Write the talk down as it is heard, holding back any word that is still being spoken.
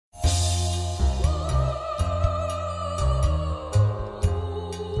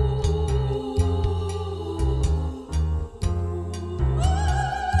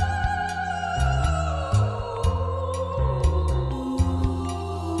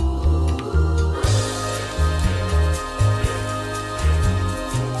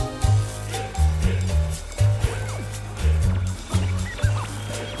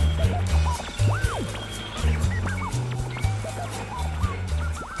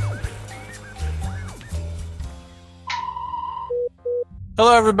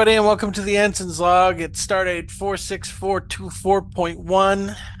Hello, everybody, and welcome to the Ensigns log. It's stardate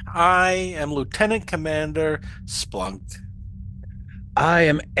 46424.1. I am Lieutenant Commander Splunk. I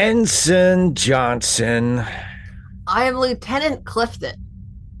am Ensign Johnson. I am Lieutenant Clifton.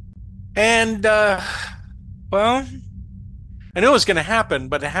 And, well, I knew it was going to happen,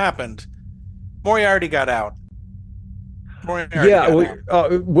 but it happened. Moriarty got out. Moriarty Yeah, got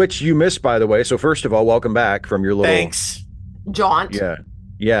out. which you missed, by the way. So first of all, welcome back from your little. Thanks. Jaunt.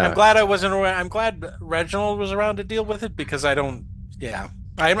 Yeah, I'm yeah. glad I wasn't around. I'm glad Reginald was around to deal with it because yeah.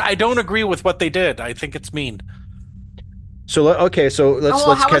 I don't agree with what they did. I think it's mean. So okay, so Oh, well, let's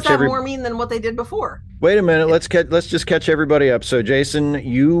how is catch that every. more mean than what they did before? Wait a minute. Let's just catch everybody up. So Jason,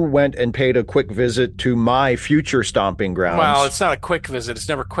 you went and paid a quick visit to my future stomping Well, grounds, it's not a quick visit. It's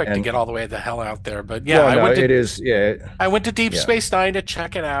never quick to and get all the way the hell out there. But yeah, well, no, it is. Yeah, I went to Deep yeah. Space Nine to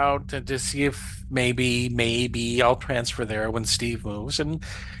check it out and to see if maybe I'll transfer there when Steve moves. And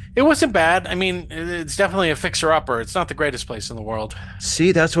it wasn't bad. I mean, it's definitely a fixer-upper. It's not the greatest place in the world.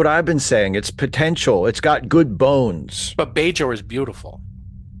 See, that's what I've been saying. It's potential. It's got good bones. But Bajor is beautiful.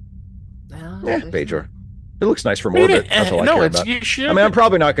 Yeah, Bajor. It looks nice from What do you mean? orbit. That's all I No, care it's about. you should. I mean, I'm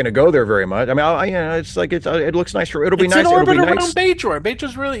probably not going to go there very much. I mean, it's like it looks nice for. It'll be It's nice. in It'll be orbit around nice. Bajor.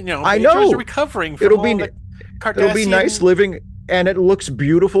 Bajor's really, I Bajor's know. recovering from It'll all be the it'll be nice Cardassian. living, and it looks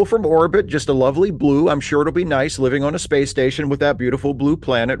beautiful from orbit. Just a lovely blue. I'm sure it'll be nice living on a space station with that beautiful blue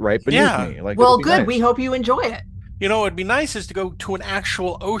planet right beneath Yeah. me. Like, Well, it'll be good. nice. We hope you enjoy it. What would be nice is to go to an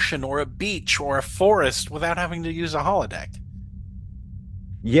actual ocean or a beach or a forest without having to use a holodeck.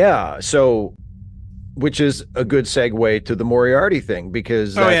 Yeah. So, which is a good segue to the Moriarty thing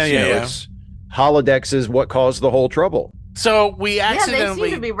because Oh, that's yeah. it's holodecks is what caused the whole trouble. So we Yeah, they seem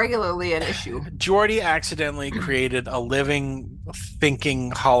accidentally to be regularly an issue. Geordi accidentally created a living,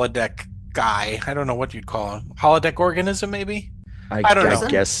 thinking holodeck guy. I don't know what you'd call him. Holodeck organism, maybe? I don't know. I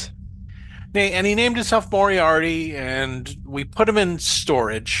guess. And he named himself Moriarty, and we put him in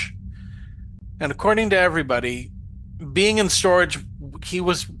storage. And according to everybody, being in storage, he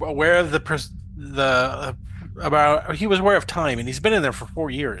was aware of he was aware of time, and he's been in there for 4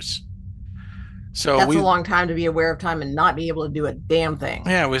 years. So That's a long time to be aware of time and not be able to do a damn thing.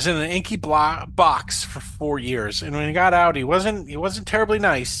 Yeah, he was in an inky box for 4 years, and when he got out, he wasn't terribly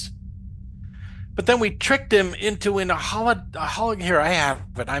nice. But then we tricked him into a holo. Here, I have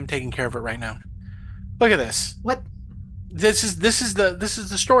it. I'm taking care of it right now. Look at this. What? This is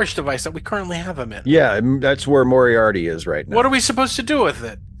the storage device that we currently have him in. Yeah, that's where Moriarty is right now. What are we supposed to do with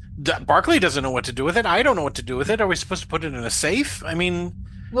it? Barkley doesn't know what to do with it. I don't know what to do with it. Are we supposed to put it in a safe? I mean,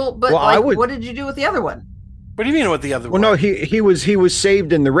 Well, but Well, I like, would- what did you do with the other one? what do you mean with the other Well, one? no, he was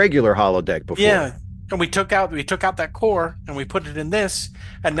saved in the regular holodeck before. Yeah, and we took out that core and we put it in this,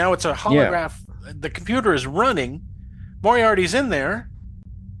 and now it's a holograph. The computer is running. Moriarty's in there,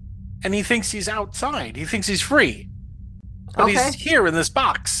 and he thinks he's outside. He thinks he's free, but Okay. he's here in this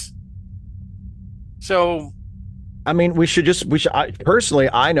box. So I mean, personally,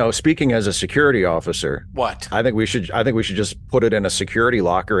 I know, speaking as a security officer, what? I think we should just put it in a security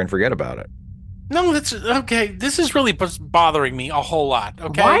locker and forget about it. No, that's okay. This is really bothering me a whole lot.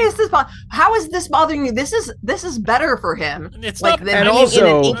 Okay, Why is this? How is this bothering you? This is better for him. It's Like not. than and being also-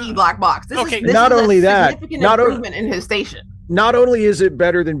 in an inky black box. This Okay. is Not a only that, significant not o- improvement in his station. Not only is it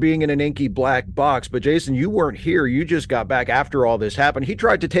better than being in an inky black box, but Jason, you weren't here. You just got back after all this happened. He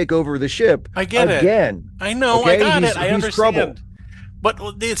tried to take over the ship I get it. again. I know. Okay, I got he's- it. I he's understand. trouble. But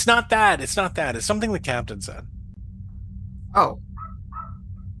it's not that. It's not that. It's something the captain said. Oh,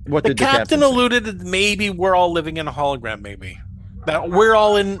 What The did the captain say? alluded that maybe we're all living in a hologram, maybe. That we're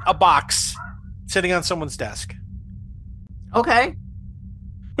all in a box sitting on someone's desk. okay.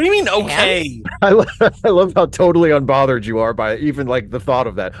 What do you mean, okay? I love how totally unbothered you are by even like the thought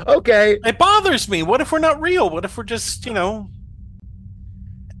of that. Okay. It bothers me. What if we're not real? What if we're just, Why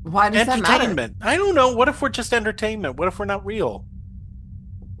does that matter? entertainment? I don't know. What if we're just entertainment? What if we're not real?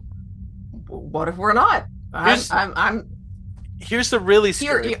 What if we're not? Here's- I'm Here's the really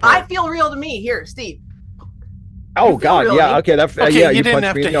here. scary I part. feel real to me. Here, Steve. Oh feel God, real, yeah, eh? okay, Okay, yeah, you didn't punched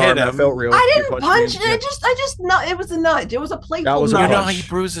have me to in the hit arm. That him. felt real. I You didn't punched me punch. in- I just no. It was a nudge. It was a playful That was a nudge. punch. He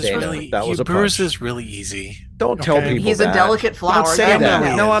bruises Damn it, really. that He was a punch. bruises really easy. Don't tell Okay. people He's a that. delicate flower. Don't say I know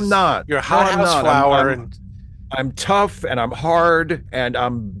that. he No, is. I'm not. You're a No, hot I'm house not. flower, and I'm tough and I'm hard and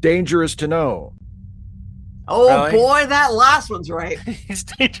I'm dangerous to know. Oh Really? boy, that last one's right. he's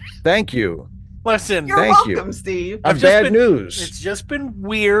dangerous. Thank you. Listen, You're Thank you. welcome, Steve. I'm just bad been- news. it's just been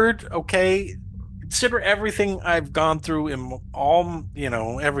weird. Okay, consider everything I've gone through in all,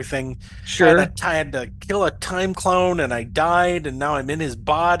 everything. Sure. I had to kill a time clone, and I died, and now I'm in his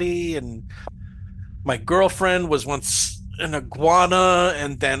body. And my girlfriend was once an iguana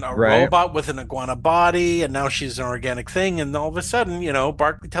and then a right? robot with an iguana body, and now she's an organic thing. And all of a sudden,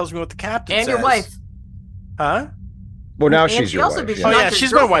 Barkley tells me what the captain And your says. wife. Huh? Well, now And she's she your also, wife. because Oh, she's Yeah. yeah, not your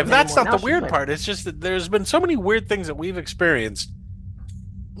she's my wife. girlfriend That's anymore. not Now the she's your weird wife. part. It's just that there's been so many weird things that we've experienced.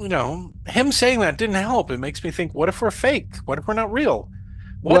 Him saying that didn't help. It makes me think, what if we're fake? What if we're not real?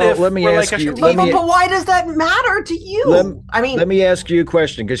 What Well, let if me we're like ask a you. But, but, TV? but why does that matter to Let you? I let mean, me ask you a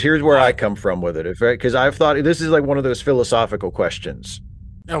question because here's where I What? come from with it. If because I've thought this is like one of those philosophical questions,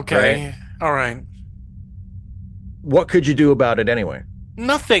 right? Okay. All right. What could you do about it anyway?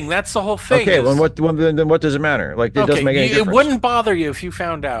 Nothing. That's the whole thing Okay, is, then what does it matter? Like it doesn't okay, make any it difference. wouldn't bother you if you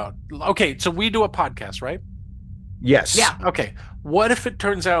found out. Okay, so we do a podcast, right? Yes, yeah. Okay. What if it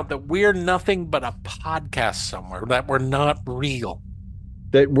turns out that we're nothing but a podcast somewhere, that we're not real?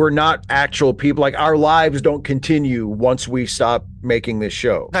 that we're not actual people. Like our lives don't continue once we stop making this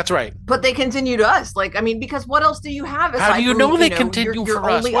show. That's right. But they continue to us. Like, I mean, because what else do you have How do aside you from, know they your, continue your for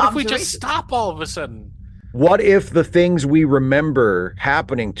us? only What if we just observations? stop all of a sudden? What if the things we remember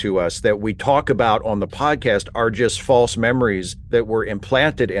happening to us that we talk about on the podcast are just false memories that were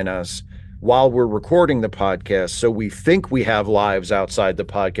implanted in us while we're recording the podcast? So we think we have lives outside the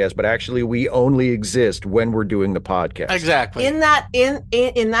podcast, but actually we only exist when we're doing the podcast. Exactly. In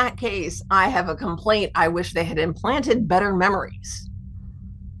that case, I have a complaint. I wish they had implanted better memories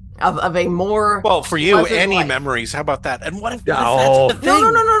of a more Well, for you, pleasant any life. memories. How about that? And what if that's Oh, the No, no,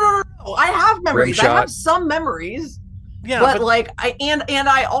 no, thing? no, no, no. I have rim memories. I shot. have some memories, Yeah, but but like and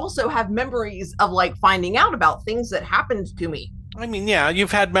I also have memories of like finding out about things that happened to me. I mean, yeah,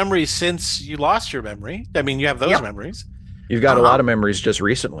 you've had memories since you lost your memory. I mean, you have those Yep. memories. You've got a lot Uh-huh. of memories just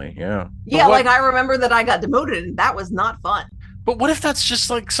recently. Yeah. But Yeah, what like I remember that I got demoted and that was not fun. but what if that's just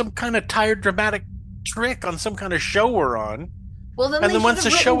like some kind of tired dramatic trick on some kind of show we're on? Well, then And they then should once the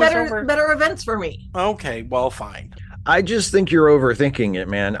have written show is over, better events for me. okay, well, fine. I just think you're overthinking it,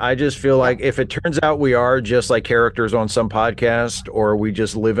 man. I just feel Yep. like if it turns out we are just like characters on some podcast or we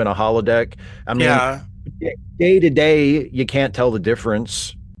just live in a holodeck, I mean, Yeah. day to day, you can't tell the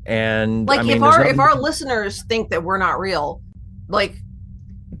difference. And I Like mean, there's if nothing. our listeners think that we're not real, like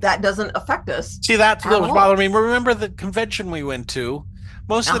that doesn't affect us See, that's at what was all. bothering me. Remember the convention we went to?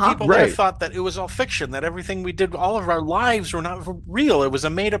 Most of the Uh-huh. people there Right. thought that it was all fiction, that everything we did, all of our lives were not real. It was a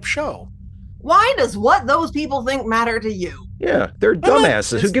made-up show. Why does what those people think matter to you? Yeah, they're I'm not-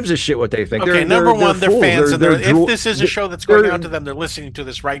 dumbasses. Who gives a shit what they think? Okay, number one, they're fools. fans, and if this is a they're, show that's going they're, out to them, they're listening to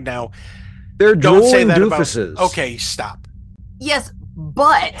this right now. they're Don't say drooling that about. doofuses. Okay, stop. Yes,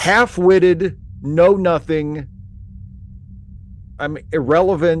 but Half-witted, know nothing. I mean,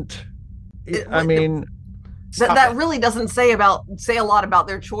 irrelevant. I mean, Stop that it. really doesn't say a lot about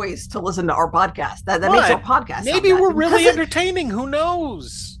their choice to listen to our podcast. That makes What? our podcast Maybe sound we're bad. really Because entertaining. Who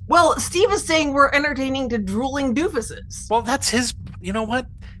knows? well, Steve is saying we're entertaining to drooling doofuses. Well, that's his. You know what?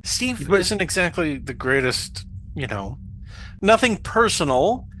 Steve But- isn't exactly the greatest. Nothing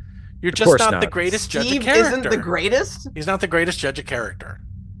personal. You're just course not the not. greatest judge of Steve character. isn't the greatest. He's not the greatest judge of character.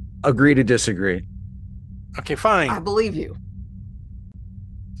 agree to disagree. Okay, I fine. believe you.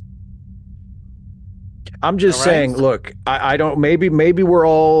 I'm just All right. saying, look, I don't maybe we're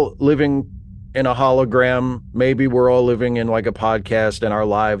all living in a hologram. Maybe we're all living in like a podcast and our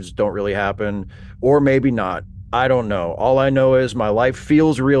lives don't really happen, or maybe not. I don't know. All I know is my life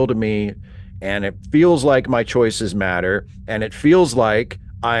feels real to me and it feels like my choices matter and it feels like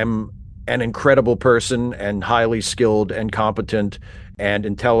I'm an incredible person and highly skilled and competent and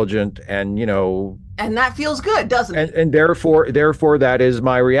intelligent and And that feels good, doesn't it? and therefore that is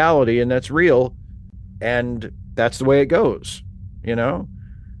my reality and that's real and that's the way it goes.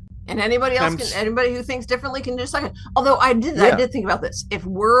 And anybody else I'm s- anybody who thinks differently can just second. Although I Yeah. did think about this. If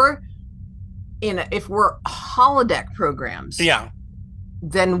we're holodeck programs, Yeah.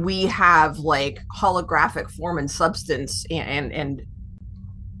 then we have like holographic form and substance and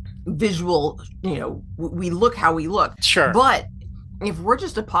visual, we look how we look. Sure. But if we're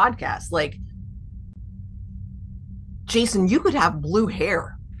just a podcast, like Jason, you could have blue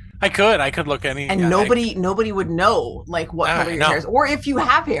hair I could look any. and yeah, nobody would know like what I color your know. hair is. Or if you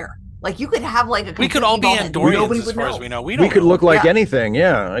have hair, like you could have like a We could all be completely bald head. Andorians Nobody as would far know. as we know. We We don't could know. look like Yeah. anything.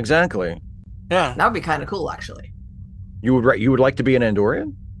 Yeah, exactly. Yeah. That would be kind of cool, actually. You would like to be an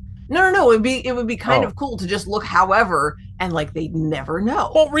Andorian? No. It would be kind Oh. of cool to just look however, and like they'd never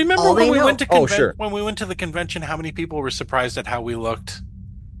know. Well, remember All when they we know- went to Oh, sure. when we went to the convention? How many people were surprised at how we looked?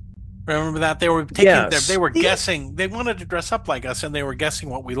 Remember that they were taking Yes. they were The- guessing. They wanted to dress up like us, and they were guessing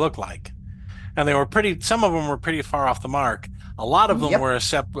what we looked like. And they were pretty. Some of them were pretty far off the mark. A lot of them Yep.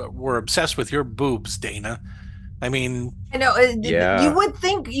 were obsessed with your boobs, Dana. I mean, I know Yeah. you would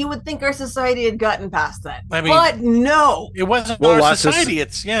think our society had gotten past that, I mean, but no. it wasn't Well, our lots of society.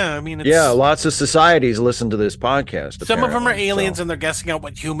 It's yeah. I mean, yeah, it's lots of societies listen to this podcast some of them are apparently. aliens So and they're guessing out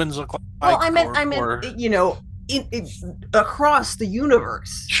what humans look Well, like, I meant, or you know, across the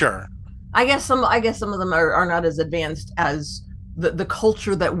universe. sure. I guess some of them are not as advanced as the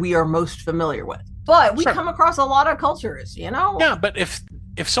culture that we are most familiar with. But we Sure. come across a lot of cultures, you know? Yeah, but if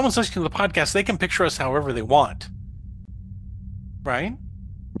someone's listening to the podcast, they can picture us however they want, right?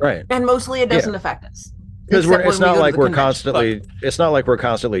 right. And mostly it Yeah. doesn't affect us. Because Except it's when we not go to like the we're convention. constantly it's not like we're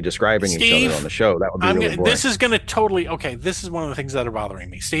constantly describing each Steve, other on the show. That would be really boring. this is going to totally okay. This is one of the things that are bothering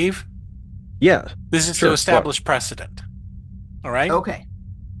me, Steve. Yeah. This is Sure. to establish precedent. All right, Okay.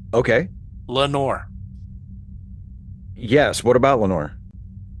 Okay. Lenore. Yes. What about Lenore?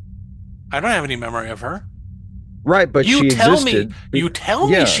 I don't have any memory of her. Right, but she existed. You tell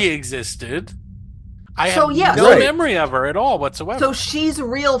me Yeah. she existed. I So, have yes. no Right. memory of her at all whatsoever. So she's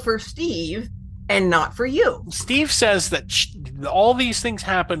real for Steve and not for you. Steve says that all these things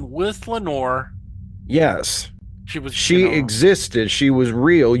happened with Lenore. Yes. She She existed. She was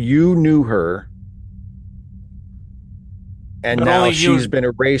real. You knew her. And But now only you- she's been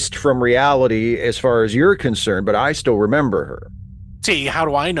erased from reality as far as you're concerned, but I still remember her. See, how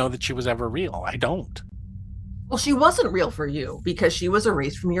do I know that she was ever real? I don't. Well, she wasn't real for you because she was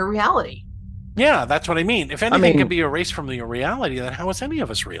erased from your reality. Yeah, that's what I mean. If anything mean- can be erased from your reality, then how is any of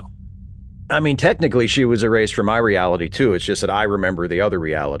us real? I mean, technically, she was erased from my reality too. It's just that I remember the other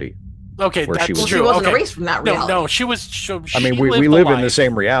reality. Okay, Where that's she was- Well, true. she wasn't Okay. erased from that No, reality. no, she was. I mean, she we lived live the in the life.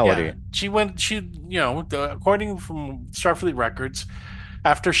 same reality. Yeah, she, according from Starfleet records,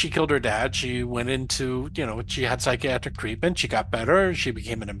 after she killed her dad, she went into, she had psychiatric treatment. She got better. She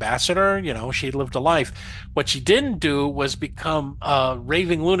became an ambassador. She lived a life. What she didn't do was become a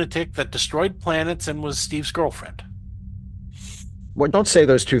raving lunatic that destroyed planets and was Steve's girlfriend. Well, don't say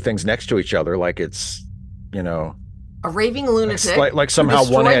those two things next to each other like it's, A raving lunatic. like somehow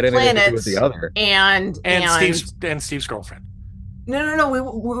one had anything to do with the other. And Steve's girlfriend. No.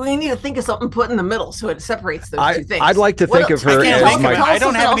 We need to think of something put in the middle so it separates those two things. I'd like to think of her as my. I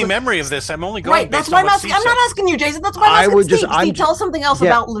don't have any memory of this. I'm only going Right. That's based why on I'm what asking. Steve I'm not said. asking you, Jason. That's why I'm asking Steve. Steve, tell us something else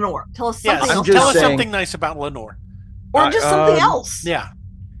about Lenore. Tell us something Yes, else. tell us saying- something nice about Lenore. Or just something else. Yeah.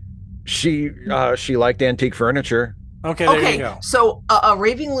 She liked antique furniture. Okay, there you Okay. go. So a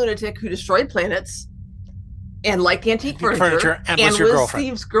raving lunatic who destroyed planets and liked antique furniture and was your girlfriend.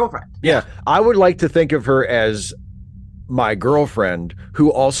 Steve's girlfriend. Yeah, I would like to think of her as my girlfriend,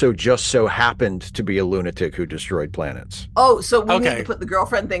 who also just so happened to be a lunatic who destroyed planets. Oh, so we need Okay. to put the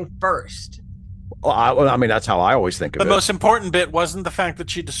girlfriend thing first. Well, I mean, that's how I always think of The it. most important bit wasn't the fact that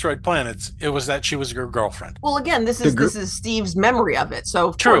she destroyed planets. It was that she was your girlfriend. Well, again, this is Steve's memory of it. So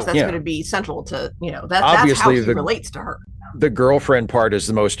of True. course that's Yeah. going to be central to that's how Obviously, he the- relates to her. The girlfriend part is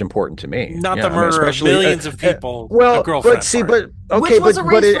the most important to me. Not Yeah, the I mean, murder of especially, millions of people. well, the girlfriend but see, part. but okay, Which was but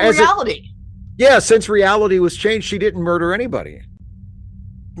erased from as reality. yeah, since reality was changed, she didn't murder anybody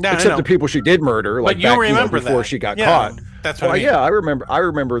Yeah, I except know. the people she did murder, like But you back remember before that. she got Yeah, caught. That's what Well, I mean. yeah, I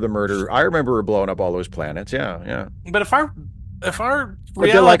remember the murder. I remember her blowing up all those planets. Yeah. But if our But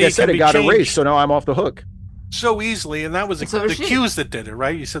reality then, like I said, can it be got changed erased, so now I'm off the hook. so easily, and that was So the is she. Q's that did it,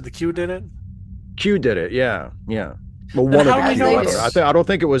 right? You said the Q did it. Q did it. Yeah. Well, Then one of how the do we Q. know I it's- don't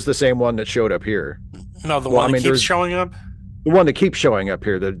think it was the same one that showed up here. No, the Well, one I that mean, keeps there's- showing up. The one that keeps showing up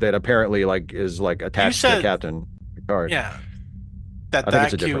here that apparently is attached to said- Captain Picard. Yeah, I think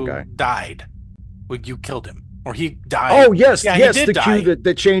it's a different Q guy. died. When you killed him, or he died. Oh yes, Yeah, he yes, did the die. Q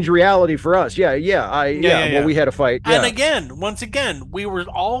that changed reality for us. Yeah. Well, we had a fight. Yeah. And again, once again, we were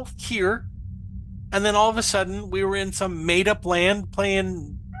all here, and then all of a sudden, we were in some made-up land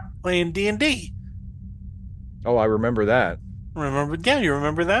playing D&D. Oh, I remember that. Remember? Yeah, you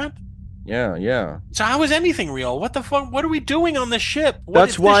remember that? Yeah. So how is anything real? What the fuck? What are we doing on the ship?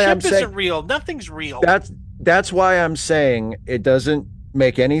 That's why I'm the ship saying- isn't real. Nothing's real. That's why I'm saying it doesn't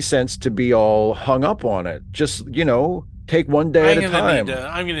make any sense to be all hung up on it. Just take one day at a time.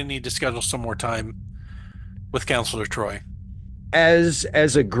 I'm gonna need to schedule some more time with Counselor Troy. As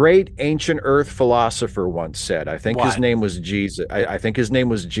a great ancient Earth philosopher once said, I think his What? name was Jesus. I think his name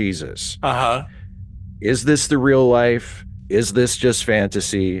was Jesus. Uh-huh. Is this the real life? Is this just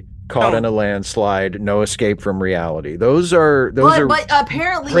fantasy? Caught No. in a landslide, no escape from reality. Those are But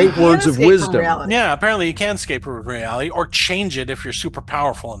apparently great you can words of escape from wisdom. reality. Yeah, apparently you can escape from reality or change it if you're super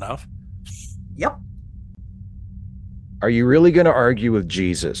powerful enough. Yep. Are you really going to argue with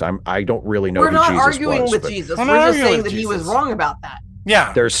Jesus? I don't really know We're who not Jesus arguing was, with but- Jesus. We're We're not just arguing saying with that he was Jesus. wrong about that.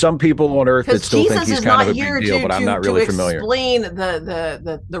 Yeah. There's some people on Earth that Because still think Jesus he's is kind of not a big here deal, but I'm not to really familiar. explain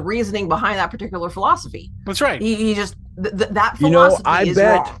the reasoning behind that particular philosophy. That's right. He just that You know, philosophy is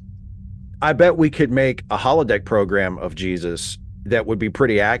wrong. I bet we could make a holodeck program of Jesus that would be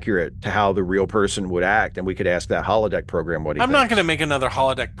pretty accurate to how the real person would act, and we could ask that holodeck program what he I'm not going to thinks. make another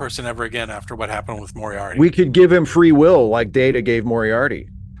holodeck person ever again after what happened with Moriarty. We could give him free will like Data gave Moriarty,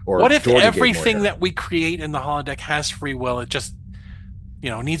 or What if Geordi gave everything Moriarty. that we create in the holodeck has free will? It just,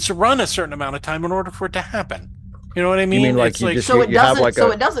 needs to run a certain amount of time in order for it to happen. You know what I You mean mean? like It's you like, just So it you have doesn't. like So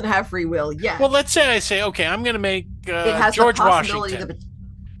a it doesn't have free will yet. well, let's say I say, okay, I'm going to make It has George the possibility Washington. that.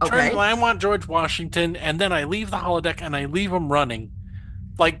 Okay. I want George Washington, and then I leave the holodeck and I leave him running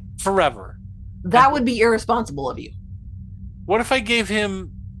like forever. That would be irresponsible of you. What if I gave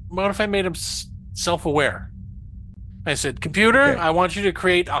him? What if I made him self-aware? I said, computer, Okay. I want you to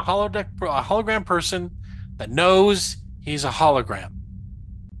create a hologram person that knows he's a hologram.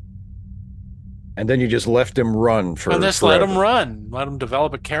 and then you just left him run for And just forever. let him run, let him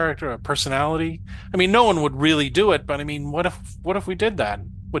develop a character, a personality. I mean, no one would really do it, but I mean, what if we did that?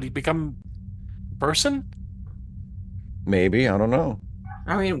 Would he become a person? I I don't know.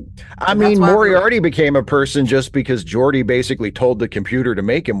 I mean, I that's mean, why Moriarty became a person just because Geordi basically told the computer to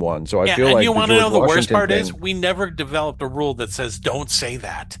make him one. So I Yeah, feel and like you the want to George know the worst Washington part thing, is we never developed a rule that says don't say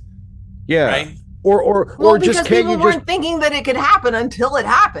that, yeah. right? well, Just because can't people you weren't just thinking that it could happen until it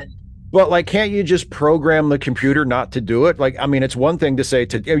happened. but like can't you just program the computer not to do it? Like I mean, it's one thing to say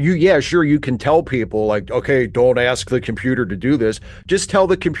to you, yeah, sure, you can tell people like, okay, don't ask the computer to do this. Just tell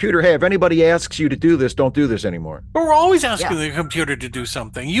the computer, hey, if anybody asks you to do this, don't do this anymore. But we're always asking Yeah. the computer to do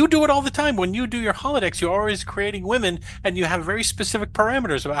something. You do it all the time. When you do your holodecks, you're always creating women, and you have very specific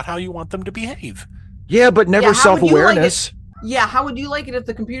parameters about how you want them to behave. Yeah, but never Yeah, how would you like self-awareness. Yeah, how would you like it if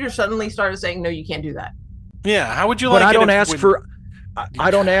the computer suddenly started saying, no, you can't do that? Yeah, how would you But like I it don't if ask when- for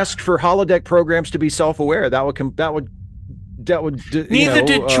I don't ask for holodeck programs to be self-aware. That would Neither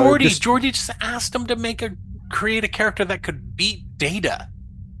did Geordi. just Geordi just asked him to create a character that could beat Data,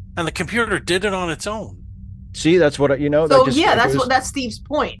 and the computer did it on its own. see. That's what So that just, yeah, it that's was- that's Steve's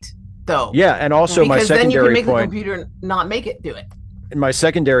point, though. Yeah, and also my because then you can secondary make the point. computer not make it do it. And my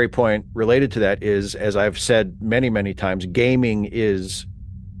secondary point related to that is, as I've said many, many times, gaming is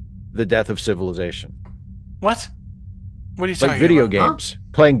the death of civilization. What? What are you Like talking video about? games,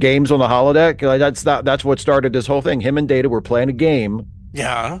 playing games on the holodeck. Like that's what started this whole thing. Him and Data were playing a game.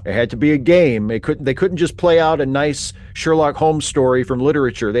 Yeah. It had to be a game. They couldn't just play out a nice Sherlock Holmes story from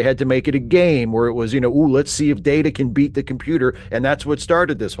literature. They had to make it a game where it was, ooh, let's see if Data can beat the computer, and that's what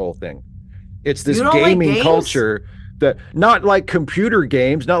started this whole thing. It's this You don't like gaming games? culture that not like computer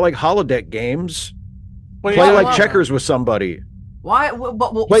games, not like holodeck games. What are Play you like talking checkers with somebody. Why?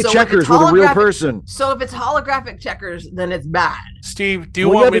 Play so if checkers it's with a real holographic- person. So if it's holographic checkers, then it's bad. about? Steve, do you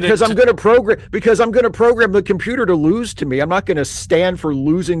Well, want yeah, me because I'm going to program the computer to lose to me. I'm not going to stand for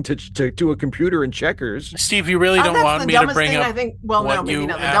losing to a computer in checkers. Steve, you really don't That's want the me to dumbest bring thing up I think. Well, what no, maybe you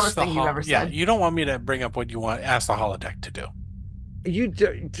not the asked dumbest the thing you've ever yeah, said. you don't want me to bring up what you ask the holodeck to do.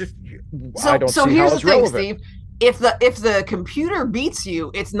 I don't So see here's how the it's thing, relevant. Steve. If the computer beats you,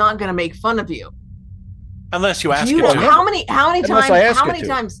 it's not going to make fun of you. Unless you ask Do you it know to. how many Unless times? I ask How it many to.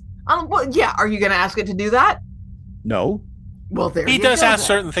 times? Well, yeah. Are you going to ask it to do that? No. Well, there He you does go ask then.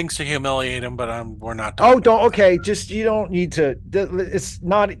 certain things to humiliate him, but we're not talking Oh, don't. about that. Okay, just you don't need to. It's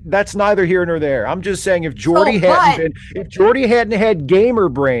not. That's neither here nor there. I'm just saying if Geordi if Geordi hadn't had gamer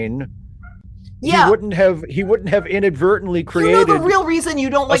brain, Yeah. he wouldn't have inadvertently You created. know the real reason you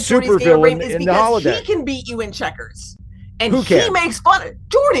don't like Jordy's supervillain gamer brain is in the because he holodeck. can beat you in checkers, and Who he can? makes fun of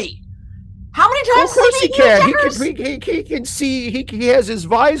Jordy. How many Well, times of course has he he beat you in can. checkers? He can see. He has his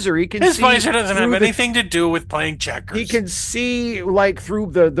visor. He can. His see visor doesn't have through the- anything to do with playing checkers. He can see like through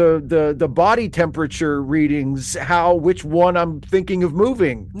the body temperature readings which one I'm thinking of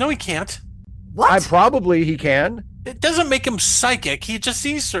moving. No, he can't. What? He can. It doesn't make him psychic. He just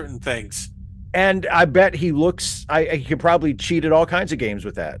sees certain things. And I bet he looks. He could probably cheat at all kinds of games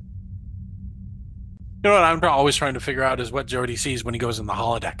with that. You know what I'm always trying to figure out is what Jody sees when he goes in the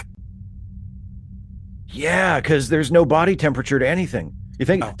holodeck. Yeah, because there's no body temperature to anything. You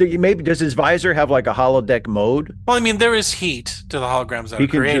think No. maybe does his visor have like a holodeck mode? Well, I mean, there is heat to the holograms that He are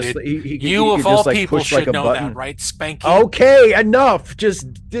can created. just he You, he of can all just, like, people, push, should like, a know button. that, right, Spanky? Okay, enough. Just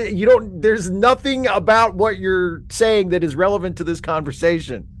you don't. There's nothing about what you're saying that is relevant to this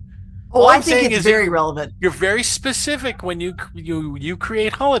conversation. Oh, All I I'm saying think it's is very relevant. You're very specific when you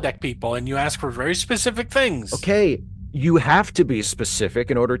create holodeck people, and you ask for very specific things. Okay, you have to be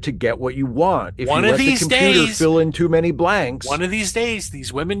specific in order to get what you want. If One you of let the these computer days- fill in too many blanks, One of these days,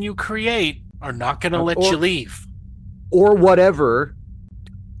 these women you create are not going to let Or- you leave. or whatever,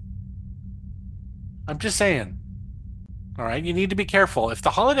 I'm just saying. All right, you need to be careful. If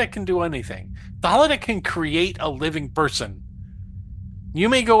the holodeck can do anything, the holodeck can create a living person. You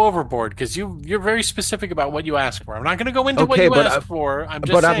may go overboard because you're very specific about what you ask for. I'm not going to go into what Okay, you ask for. I'm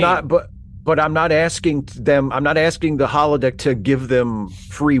just but I'm not, saying. but I'm not asking them. I'm not asking the holodeck to give them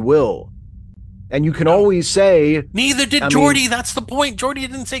free will. And you can No. always say, Neither did I mean, Geordi. That's the point. Geordi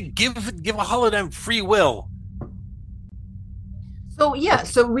didn't say give a holodeck free will. So yeah,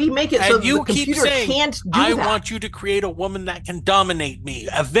 so we make it so And that the you keep computer saying, can't do I that. want you to create a woman that can dominate me.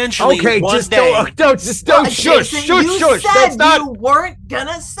 Eventually, okay, one just day. don't shush, Jason, shush, you shush. said That's not. you weren't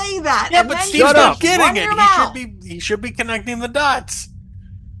gonna say that. Yeah, and but then Steve's you Shut not up. just getting run it. your mouth. He should be connecting the dots.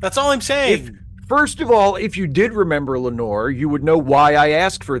 That's all I'm If saying. first of all, if you did remember Lenore, you would know why I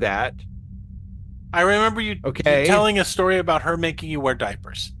asked for that. I remember you Okay. telling a story about her making you wear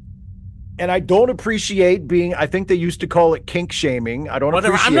diapers. And I don't appreciate being, I think they used to call it kink shaming. I don't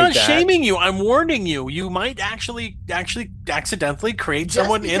Whatever. I'm appreciate not that. shaming you. I'm warning you. You might actually accidentally create Just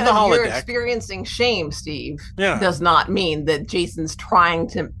someone in the because you're holodeck. experiencing shame, Steve, Yeah. does not mean that Jason's trying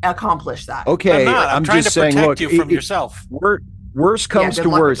to accomplish that. Okay, I'm not. I'm trying just to saying, protect look, you from yourself. Worst comes good to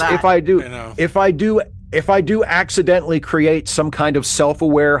luck with worst. that. If I do, You know. if I do accidentally create some kind of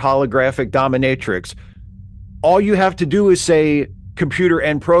self-aware holographic dominatrix, all you have to do is say computer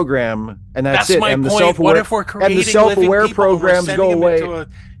and program, and that's it. My And the point. What self-aware if we're and the creating living self-aware people and we're programs sending go them away.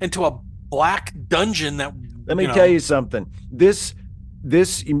 into a black dungeon that Let me tell you something. This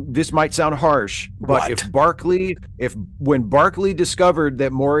might sound harsh, but What? if when Barkley discovered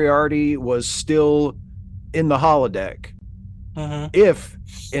that Moriarty was still in the holodeck, if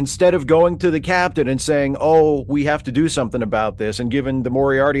instead of going to the captain and saying, "Oh, we have to do something about this," and giving the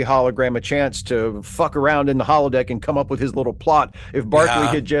Moriarty hologram a chance to fuck around in the holodeck and come up with his little plot, if Barkley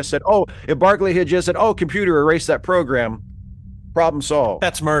had just said, "Oh, computer, erase that program," problem solved.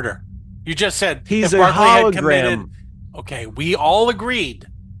 That's murder. You just said He's if a Barkley had hologram. committed. Okay, we all agreed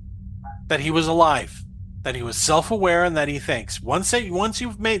that he was alive, that he was self-aware, and that he thinks. Once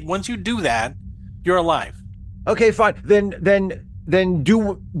you do that, you're alive. Okay, fine. Then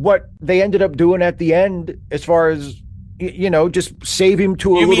do what they ended up doing at the end, as far as just save him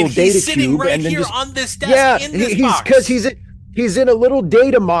to a little data he's sitting cube, right and then here just on this desk in this box. because he's in a little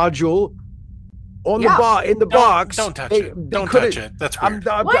data module on the box. Don't touch it. Don't touch it. That's weird.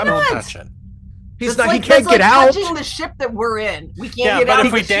 Why not? Don't touch it. He's not. He can't get out. Touching the ship that we're in, we can't Yeah, get out. but if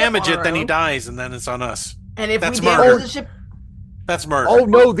of we the ship damage on it, our then he own. dies, and then it's on us. And if That's we murder. damage the ship, That's murder. Oh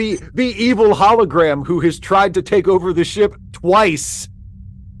no, the evil hologram who has tried to take over the ship twice.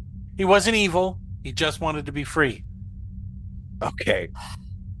 He wasn't evil. He just wanted to be free. Okay.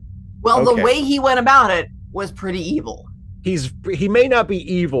 well, the way he went about it was pretty evil. He may not be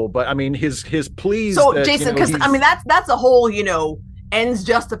evil, but I mean his pleas. So that, Jason, because I mean that's a whole ends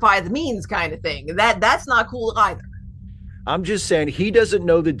justify the means kind of thing. That's not cool either. I'm just saying he doesn't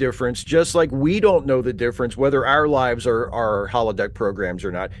know the difference, just like we don't know the difference whether our lives are holodeck programs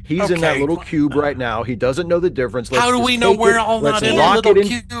or not. He's in that little cube right now. He doesn't know the difference. How do we know we're all not in a little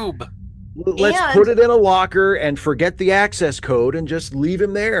cube? Let's put it in a locker and forget the access code and just leave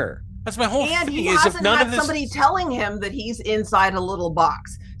him there. That's my whole And thing. he Is if hasn't none had of this somebody telling him that he's inside a little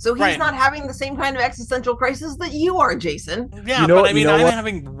box. So he's not having the same kind of existential crisis that you are, Jason. Yeah, but I mean, I'm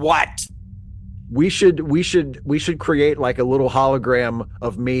having what? We should create like a little hologram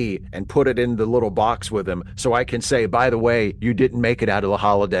of me and put it in the little box with him, so I can say, by the way, you didn't make it out of the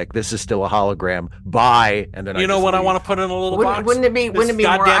holodeck. This is still a hologram. Bye. And then I want to put in a little box. Wouldn't it be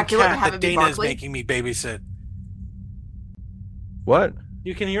more accurate to have it be Dana is Barkley? making me babysit. What?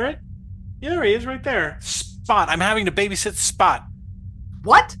 You can hear it? Yeah, there he is, right there. Spot. I'm having to babysit Spot.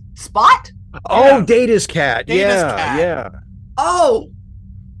 What? Spot? Oh, Data's cat. Data's cat. Yeah. Oh,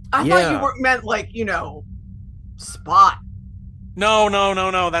 I thought you meant like, Spot.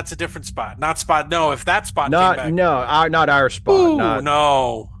 No. That's a different Spot. Not Spot. No, if that Spot not came back. not our Spot. Ooh, not...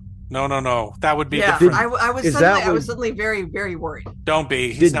 No. That would be different. I was suddenly very, very worried. Don't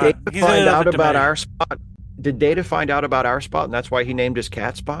be. Did Data find out about our Spot? Did Data find out about our Spot, and that's why he named his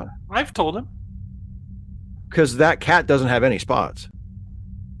cat Spot? I've told him. Because that cat doesn't have any spots.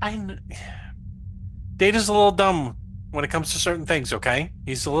 Data's a little dumb when it comes to certain things, okay?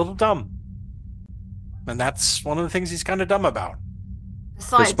 He's a little dumb. And that's one of the things he's kind of dumb about.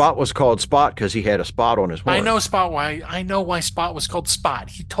 The Spot was called Spot because he had a spot on his horn. I know why Spot was called Spot.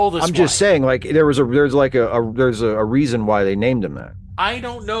 He told us. I'm just saying, like there's a reason why they named him that. I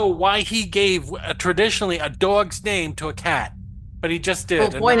don't know why he gave traditionally a dog's name to a cat, but he just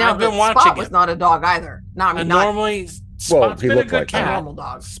did. Well, point out that Spot was not a dog either. No, I mean, normally Spot's been a good cat. A normal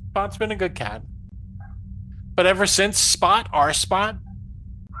dog. Spot's been a good cat. But ever since Spot, our Spot,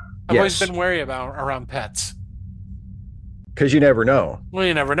 I've always Yes, been wary about around pets. because you never know. Well,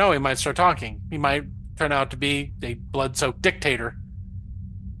 you never know. He might start talking. He might turn out to be a blood-soaked dictator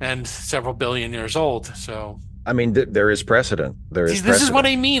and several billion years old. So I mean, there is precedent. There see, is this is what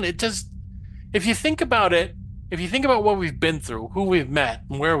precedent. I mean. It just, if you think about it, if you think about what we've been through, who we've met,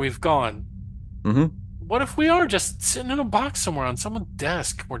 and where we've gone, Hmm. what if we are just sitting in a box somewhere on someone's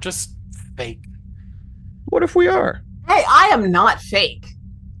desk? We're just fake. What if we are? Hey, I am not fake.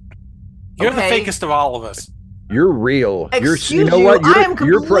 You're the Okay. fakest of all of us. You're real. You Excuse know you. what? I am The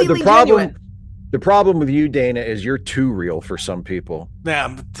completely problem. genuine. The problem with you, Dana, is you're too real for some people. Yeah.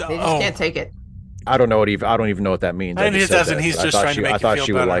 They just can't take it. I don't even know what that means. I And he just said doesn't. that, He's but I just thought trying to she I make you thought feel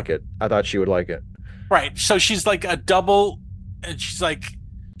she would better. like it. I thought she would like it. Right. So she's like a double, and she's like,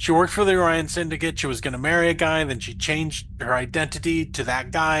 she worked for the Orion Syndicate. She was going to marry a guy, then she changed her identity to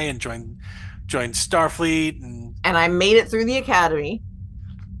that guy and joined Starfleet. And And I made it through the academy.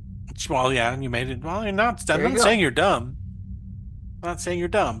 well, yeah, and you made it. Well, you're not. I'm There you not saying go. you're dumb. I'm not saying you're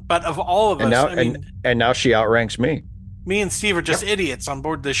dumb. But of all of And us, now I mean, and now she outranks me. me and Steve are just Yep. idiots on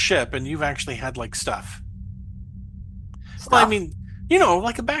board this ship, and you've actually had like stuff. Well, I Stuff. mean,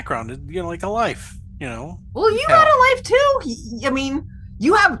 like a background, like a life. Well, you had a life too. I mean,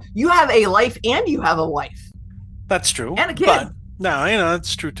 you have a life and you have a wife That's true. and a kid. But no,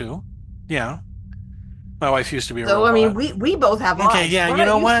 that's true too. Yeah. My wife used to be a So I robot. mean, we both have Okay, lives. yeah, What you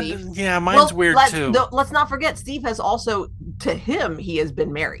know about what? Steve? Yeah, mine's weird too. Let's not forget, Steve has also, to him, he has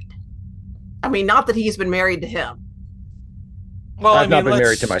been married. I mean, not that he's been married to him. Well, I've not been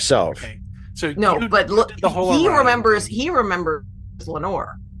married to myself. Okay. So No, but you look, did the whole he Orion remembers. thing. He remembers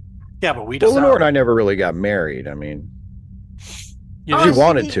Lenore. Yeah, but we Well, just Lenore and I never really got married. I mean, you she just,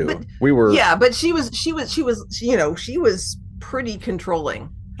 wanted to. But, We were. yeah, but she was. She was pretty controlling.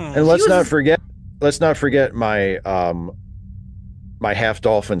 And let's not forget my half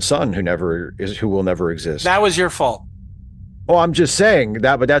dolphin son who will never exist. that was your fault. Oh, I'm just saying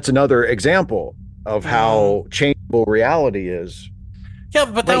that, but that's another example of how changeable reality is. Yeah,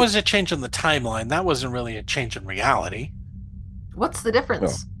 but that Wait. was a change in the timeline. That wasn't really a change in reality. What's the difference?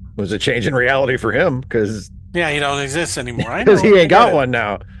 Well, it was a change in reality for him because Yeah, you don't exist anymore. I know. he I ain't get got it. one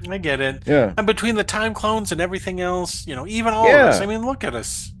now. I get it. Yeah. And between the time clones and everything else, even all of Yeah. us. I mean, look at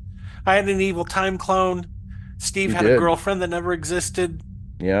us. I had an evil time clone. Steve You had a did. girlfriend that never existed.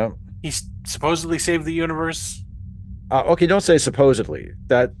 Yeah. He supposedly saved the universe. Okay, don't say supposedly.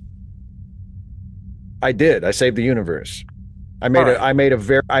 That I did. I saved the universe. I made All right.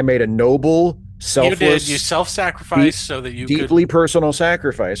 I made a noble, You did. You selfless, self-sacrificed so that you deeply could. personal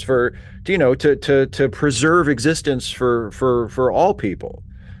sacrifice for to preserve existence for all people.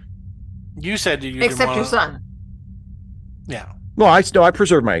 You said you didn't Except want your son. Yeah. Well, I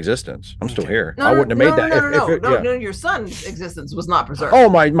preserved my existence. I'm still Okay. here. No, I wouldn't have made that no. Your son's existence was not preserved. Oh,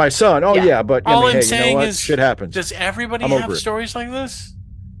 my son. Oh Yeah. yeah, but All I'm hey, you know saying what? is, Shit happens. does everybody I'm have over it. stories like this?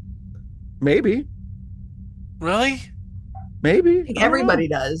 Maybe. Really? Maybe. I think everybody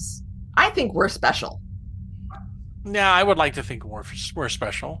does. I think we're special. Yeah, I would like to think we're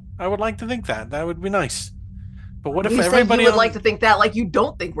special. I would like to think that. That would be nice. But what if You said everybody you would like to think that, like you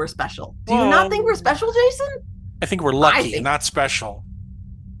don't think we're special. Do you not think we're special, Jason? I think we're lucky, think- not special.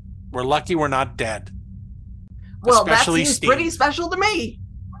 We're lucky we're not dead. Well, Especially that seems Steve. pretty special to me.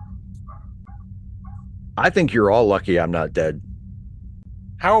 I think you're all lucky I'm not dead.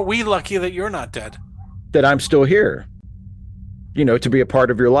 How are we lucky that you're not dead? That I'm still here. To be a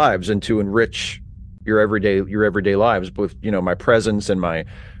part of your lives and to enrich your everyday lives with my presence and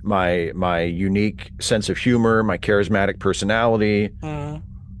my unique sense of humor, my charismatic personality. Mhm.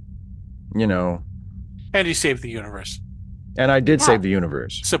 You know, And you saved the universe, and I did Yeah. save the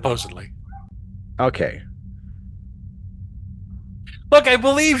universe. supposedly. Okay. Look, I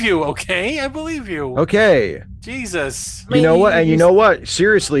believe you, okay? I believe you. Okay. Jesus. You know what? And you you know what?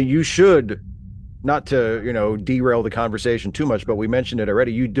 Seriously, you should, not to, derail the conversation too much, but we mentioned it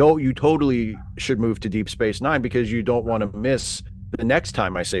already. You totally should move to Deep Space Nine because you don't want to miss the next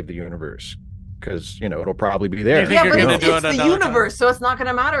time I save the universe. Because, it'll probably be there. You think Yeah, you're but gonna it's do it the another universe, so it's not going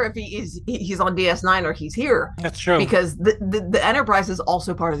to matter if he's on DS9 or he's here, That's true. because the Enterprise is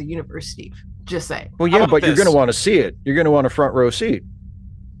also part of the universe, Steve. Just saying. Well, How yeah, about but you're this? going to want to see it. You're going to want a front row seat.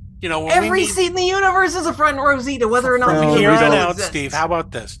 When we Every meet seat in the universe is a front row seat to whether or not From the from here universe on still out, exists. Steve, how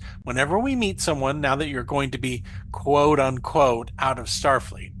about this? Whenever we meet someone, now that you're going to be quote unquote out of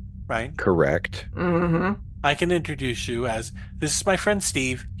Starfleet, right? Correct. Mm-hmm. I can introduce you as this is my friend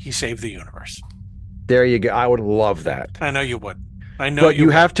Steve. He saved the universe. There you go. I would love that. I know you would. I know But you you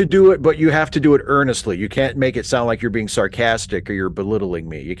will. have to do it. But you have to do it earnestly. You can't make it sound like you're being sarcastic or you're belittling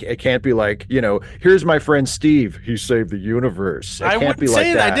me. It can't be like, here's my friend Steve. He saved the universe. It I can't be wouldn't like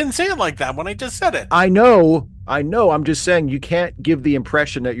say it. I that. didn't say it like that when I just said it. I know. I know. I'm just saying you can't give the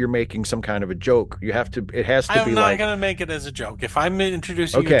impression that you're making some kind of a joke. You have to. It has to I'm be not like, going to make it as a joke. If I'm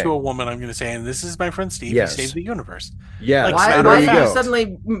introducing you to okay, a woman, I'm going to say, and this is my friend Steve. He saved yes, the universe. Like yes. Why So matter there why of you did you fact, go.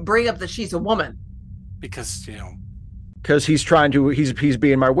 suddenly bring up that she's a woman? because Because he's trying to. He's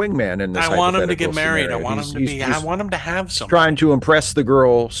being my wingman in this I want him to get hypothetical married. I scenario. want him to be. I want him to have He's trying somebody. to impress the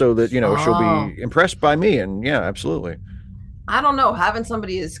girl so that she'll Oh, be impressed by me. And yeah, absolutely. I don't know. Having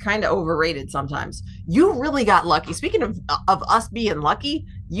somebody is kind of overrated sometimes. You really got lucky. Speaking of us being lucky,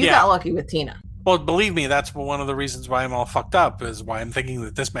 you got Yeah. lucky with Tina. Well, believe me, that's one of the reasons why I'm all fucked up. Is why I'm thinking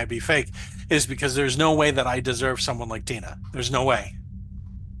that this might be fake. Is because there's no way that I deserve someone like Tina. There's no way.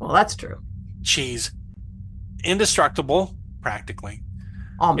 Well, that's true. She's indestructible, practically.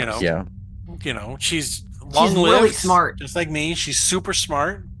 You know, Almost. Yeah. she's She's long really lived, smart. just like me. She's super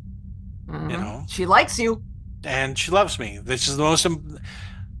smart. You know, She likes you. and she loves me. This is the most.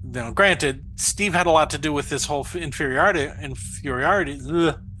 Granted, Steve had a lot to do with this whole inferiority.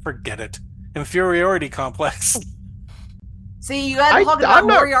 Forget it. Inferiority complex. See, you guys talk about I'm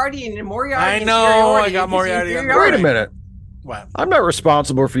not. Moriarty and Moriarty. I and know, inferiority. I got It's Moriarty on the Wait a brain. minute. What? I'm not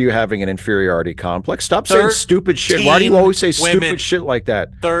responsible for you having an inferiority complex. Stop saying stupid shit. Why do you 13 always say women. stupid shit like that?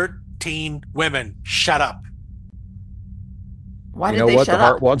 13 women. Shut up. Why You did know they what? shut The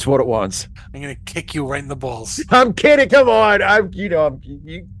heart up? wants what it wants. I'm gonna kick you right in the balls. I'm kidding. Come on.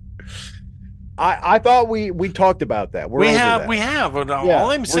 I thought we talked about that. We're over that. We have. But Yeah,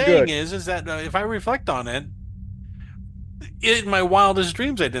 all I'm we're saying good. is that if I reflect on it, in my wildest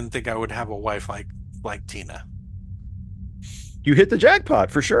dreams, I didn't think I would have a wife like Tina. You hit the jackpot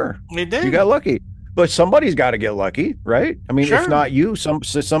for sure. I did. You got lucky. But somebody's got to get lucky, right? I mean, Sure. if not you,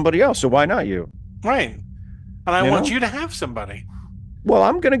 somebody else. So why not you? Right. And I You want know? you to have somebody. Well,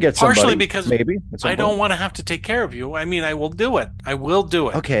 I'm gonna get somebody. Partially because maybe at some I don't point. want to have to take care of you. I mean, I will do it. I will do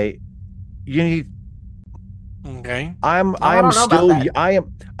it. Okay, you need. Okay. I I'm don't know about still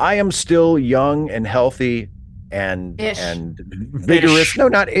that. I am still young and healthy and Ish. vigorous. Ish. No,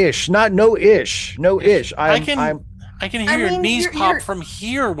 not ish. Not no ish. No ish. I can hear I your mean, knees you're- pop you're- from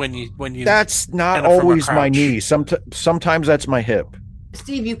here when you. That's not And from a always my crouch. knee. Sometimes that's my hip.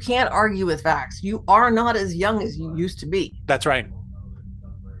 Steve, you can't argue with facts. You are not as young as you used to be. That's right.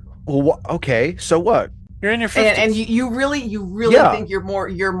 Well, okay. So what? You're in your 50s. And you really Yeah. think you're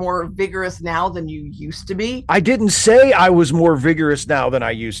more vigorous now than you used to be? I didn't say I was more vigorous now than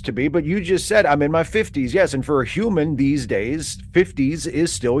I used to be, but you just said I'm in my 50s. Yes, and for a human these days, 50s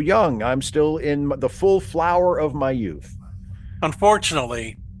is still young. I'm still in the full flower of my youth.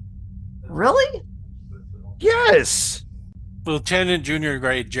 Unfortunately, Really? Yes. Lieutenant Junior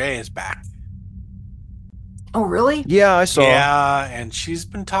Grade J is back. Oh, really? Yeah, I saw. Yeah, and she's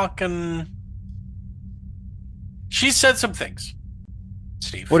been talking. She said some things,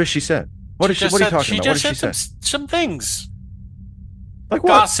 Steve. What has she said? What are you talking about? What She has just she said said? some things. Like what?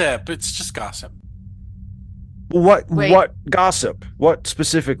 Gossip. It's just gossip. What Wait. what gossip? What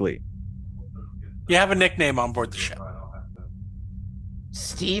specifically? You have a nickname on board the ship.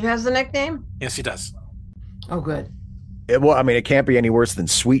 Steve has a nickname? Yes, he does. Oh, good. Well, I mean, it can't be any worse than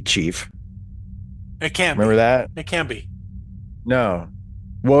Sweet Chief. It can Remember be. that? It can be. No.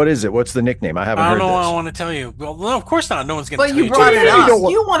 What is it? What's the nickname? I haven't I don't heard know. I this. want to tell you. Well, no, of course not. No one's going to But tell you you. brought it You up. don't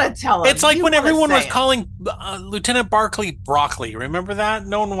want- You want to tell him. It's like You when wanna everyone was say it. calling Lieutenant Barclay broccoli. Remember that?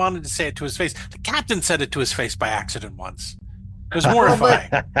 No one wanted to say it to his face. The captain said it to his face by accident once. It was mortifying.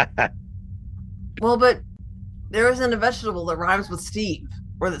 Well, but there isn't a vegetable that rhymes with Steve,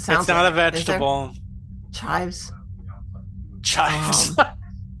 or that sounds. It's not a like it. Is there? vegetable. Chives. Chives.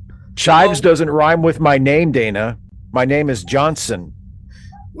 Chives doesn't rhyme with my name, Dana. My name is Johnson.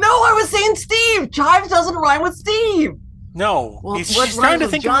 No, I was saying Steve. Chives doesn't rhyme with Steve. No, Well, what she's trying rhymes to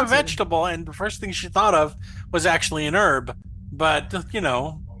with think of a Johnson? vegetable, and the first thing she thought of was actually an herb. But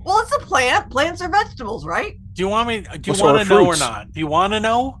Well, it's a plant. Plants are vegetables, right? do you want me? Do you So want are to know or fruits. not? Do you want to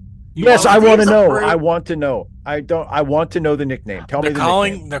know? Yes, I Steve's want to a know. fruit. I want to know. I don't. I want to know the nickname. Tell me They're the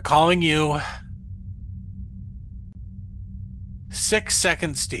calling. nickname. They're calling you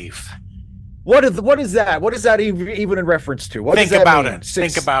 6-second Steve. What is that? What is that even in reference to? What Think does that about mean? it.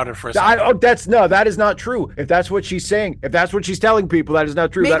 Think about it for a I, second. oh, that is not true. If that's what she's saying, if that's what she's telling people, that is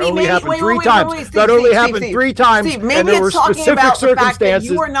not true. That only happened three times. Steve, That only Steve, happened Steve, three times, Steve, and maybe there were it's talking specific about the fact that circumstances.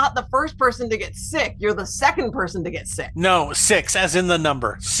 you are not the first person to get sick. You're the second person to get sick. No, 6, as in the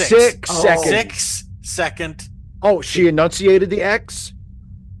number 6. 6 Oh. seconds. 6-second. Oh, she enunciated the X.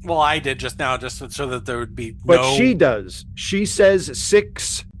 Well, I did just now, just so that there would be But she no. does. She says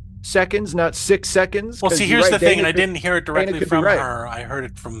 6 seconds, not 6 seconds. Well, see, Because you're here's right, the thing, and I didn't hear it Dana directly could be from right. her. I heard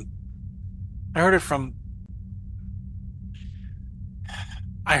it from. I heard it from.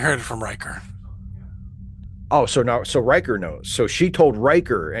 I heard it from Riker. Oh, so Riker knows. So she told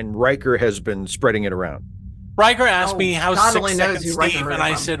Riker, and Riker has been spreading it around. Riker asked Oh, me, "How's God six only knows seconds, who Riker Steve?" heard And it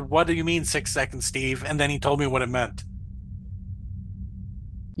I from. said, "What do you mean 6 seconds, Steve?" And then he told me what it meant.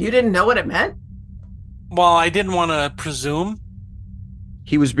 You didn't know what it meant? Well, I didn't want to presume.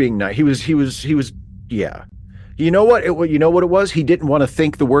 He was being nice. He was. Yeah. You know what it was? He didn't want to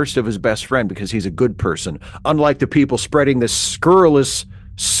think the worst of his best friend because he's a good person. Unlike the people spreading this scurrilous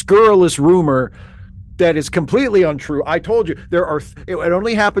rumor that is completely untrue. I told you it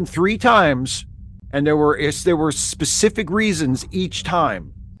only happened 3 times, and there were specific reasons each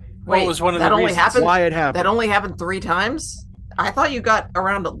time What Wait, was one of that the only reasons? happened. why it That happened. only happened 3 times. I thought you got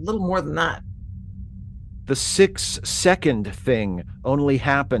around a little more than that. The 6 second thing only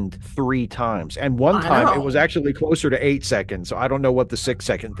happened 3 times, and one I time it was know. actually closer to 8 seconds. So I don't know what the 6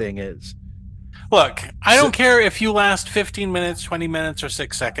 second thing is. Look, I So, don't care if you last 15 minutes, 20 minutes, or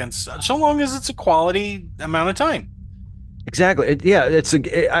 6 seconds, so long as it's a quality amount of time. exactly. Yeah,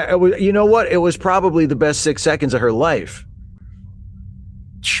 you know what? It was probably the best 6 seconds of her life.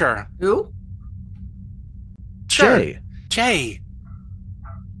 Sure. Who? Sure. Jay, Jay. you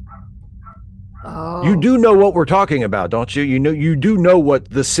Oh, do know what we're talking about, don't you? You do know what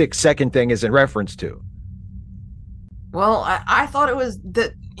the 6 second thing is in reference to. well, I thought it was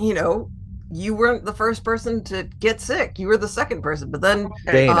that, you weren't the first person to get sick. You were the second person. But then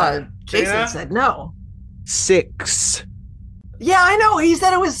Okay. Dana, Jason Dana? said no. 6. Yeah, I know. He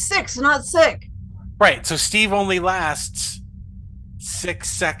said it was 6, not sick. Right. So Steve only lasts 6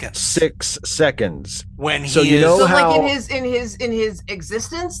 seconds 6 seconds. when So he you is. know So like how in his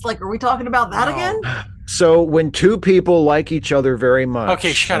existence, like are we talking about that No. again? So when two people like each other very much,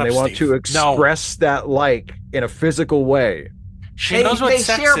 Okay, shut and up, they want Steve. to No. express that like in a physical way, She knows what They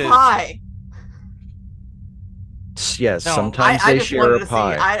sex share is. pie. yes, No. sometimes I they just share wanted a to see.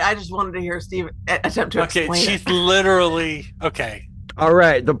 pie. I just wanted to hear Steve attempt to Okay, explain she's it. literally okay. All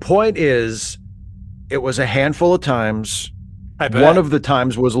right, the point is, it was a handful of times. I bet. One of the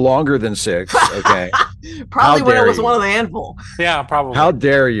times was longer than 6. Okay, Probably How when it dare was you. one of the handful. Yeah, probably. how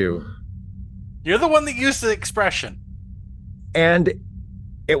dare you? You're the one that used the expression. And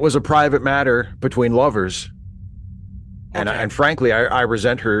it was a private matter between lovers. And Okay. and frankly, I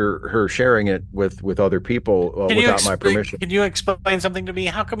resent her sharing it with other people Can you without my permission. Can you explain something to me?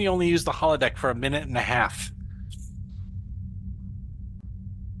 How come you only use the holodeck for a minute and a half?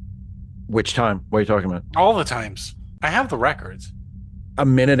 Which time? What are you talking about? All the times. I have the records. A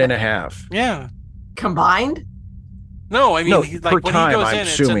minute and a half. Yeah. Combined? No, I mean, No, like per when time, he goes I'm in,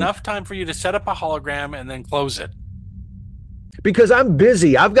 it's assuming. enough time for you to set up a hologram and then close it. Because I'm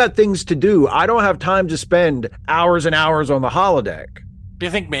busy. I've got things to do. I don't have time to spend hours and hours on the holodeck. Do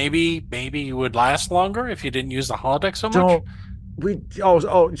you think maybe you would last longer if you didn't use the holodeck so much? Don't we?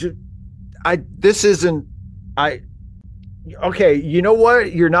 This isn't. I. Okay, you know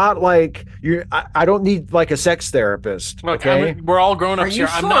what? You're not like you're. I don't need like a sex therapist. Look, Okay. we're all grown Are ups you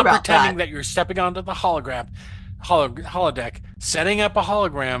here. I'm sure not about pretending that? that you're stepping onto the holodeck, setting up a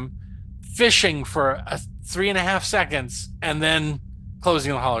hologram, fishing for 3.5 seconds, and then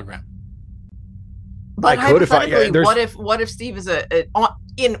closing the hologram. But I could if I- hypothetically, there's- what if Steve is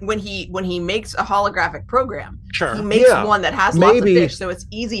when he makes a holographic program, Sure. he makes Yeah, one that has lots of maybe- fish, so it's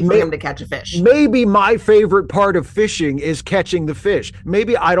easy for may- him to catch a fish. Maybe my favorite part of fishing is catching the fish.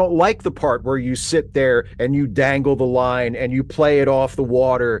 Maybe I don't like the part where you sit there and you dangle the line and you play it off the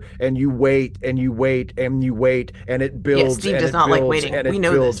water and you wait and you wait and you wait and it builds. Steve and does it not like builds waiting. and it We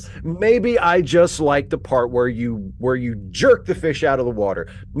know builds. this. Maybe I just like the part where you jerk the fish out of the water.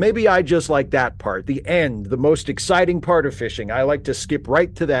 Maybe I just like that part, the end, the most exciting part of fishing. I like to skip right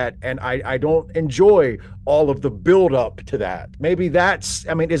to that, and I don't enjoy all of the build up to that. Maybe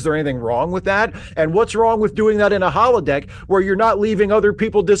is there anything wrong with that? And what's wrong with doing that in a holodeck where you're not leaving other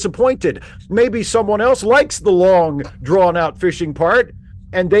people disappointed? Maybe someone else likes the long, drawn out fishing part,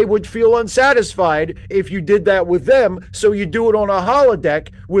 and they would feel unsatisfied if you did that with them. So you do it on a holodeck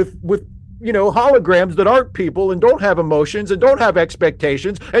with holograms that aren't people and don't have emotions and don't have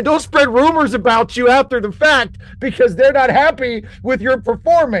expectations and don't spread rumors about you after the fact because they're not happy with your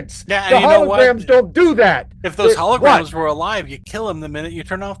performance. Yeah, The and you know what? holograms don't do that. If those holograms What? were alive, you kill them the minute you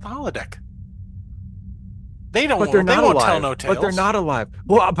turn off the holodeck. They don't. But they're They not won't alive. tell no tales. But they're not alive.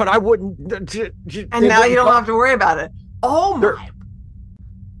 Well, but I wouldn't. And now you don't have to worry about it. Oh They're- my!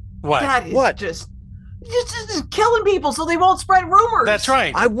 What? That is What? just Just killing people so they won't spread rumors. That's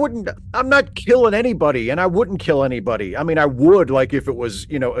right. I'm not killing anybody, and I wouldn't kill anybody. I mean, I would, like, if it was,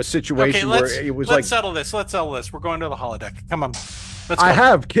 a situation where it was let's settle this. Let's settle this. We're going to the holodeck. Come on. Let's go. I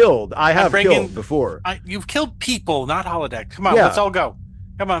have killed before. You've killed people, not holodeck. Come on, Yeah. let's all go.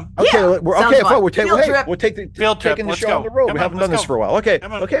 Come on. Okay, Yeah, we're sounds okay. fun. Fine. We'll take the Field trip. taking the Let's show go. on the road. Come We on, haven't let's done this go. for a while. Okay,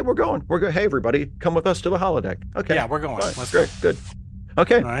 Come on. okay, we're going. We're good. Hey, everybody, come with us to the holodeck. Okay, Yeah, we're going. Fine. Let's Great, go. good.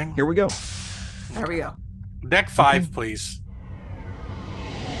 Okay, All right. here we go. There we go. Deck 5, please.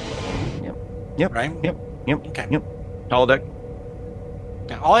 Yep. Right? Yep. Okay. Yep. Holodeck.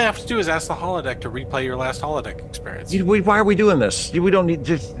 Yeah, all I have to do is ask the holodeck to replay your last holodeck experience. Why are we doing this? We don't need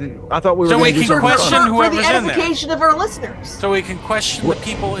just. I thought we were. So gonna we do can something question fun. For the whoever's in there. edification of our listeners. So we can question the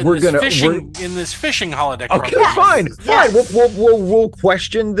people in we're this gonna- fishing holodeck. Okay, program. fine. Yes. We'll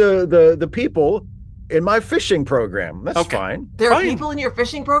question the people in my fishing program. That's Okay. fine. There are Fine. people in your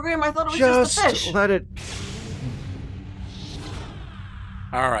fishing program? I thought it was just the fish. Let it.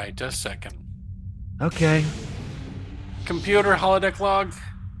 All right, just a second. Okay. Computer holodeck log.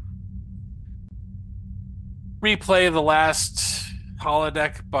 Replay the last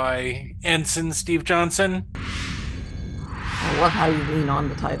holodeck by Ensign Steve Johnson. I love how you lean on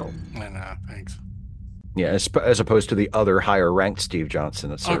the title. I know, thanks. Yeah, as opposed to the other higher ranked Steve Johnson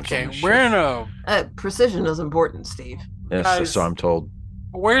that serves Okay, on the we're ship. in a. Precision is important, Steve. Yes, guys- so I'm told.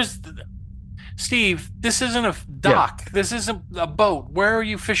 Where's Steve? This isn't a dock. This isn't a boat. Where are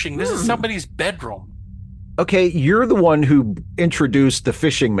you fishing? This is somebody's bedroom. Okay, you're the one who introduced the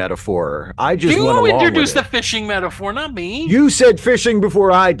fishing metaphor. I just went You along introduced with the fishing metaphor, not me. You said fishing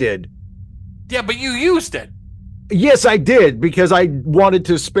before I did. Yeah, but you used it. Yes, I did, because I wanted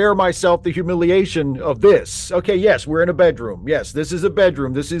to spare myself the humiliation of this. Okay, yes, we're in a bedroom. Yes, this is a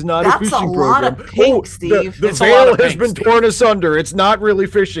bedroom. This is not That's a fishing a lot program. of pink, Steve. The It's a lot veil of has pink, been Steve. torn asunder. It's not really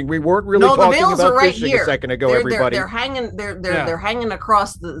fishing. We weren't really No, the talking veils about are right fishing here. a second ago, They're everybody. hanging. They're Yeah. hanging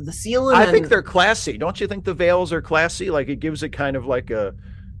across the ceiling. I think and- they're classy. Don't you think the veils are classy? Like, it gives it kind of like a,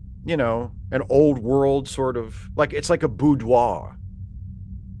 an old world sort of, like, it's like a boudoir.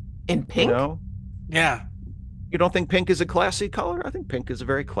 in pink. You know? Yeah. You don't think pink is a classy color? I think pink is a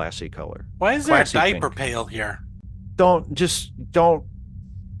very classy color. Why is there a Classy diaper pink. pail here? Don't.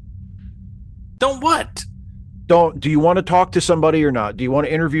 Don't what? Do you want to talk to somebody or not? Do you want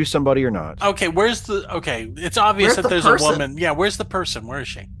to interview somebody or not? Okay, okay, it's obvious Where's that the there's person? a woman. Yeah, where's the person? Where is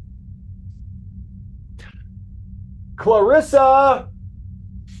she? Clarissa!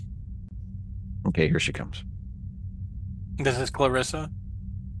 Okay, here she comes. This is Clarissa.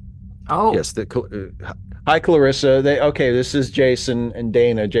 Oh, Yes. Hi, Clarissa. This is Jason and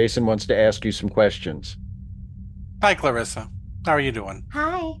Dana. Jason wants to ask you some questions. Hi, Clarissa. How are you doing?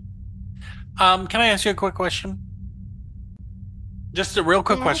 Hi. Can I ask you a quick question? Just a real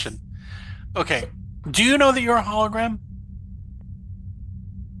quick Yes. question. Okay. Do you know that you're a hologram?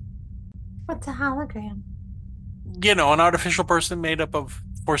 What's a hologram? You know, an artificial person made up of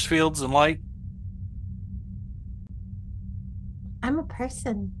force fields and light? I'm a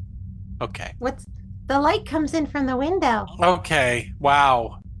person. Okay. The light comes in from the window? Okay.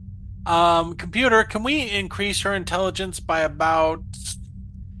 Wow. Computer, can we increase her intelligence by about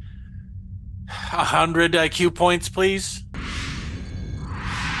 100 IQ points, please?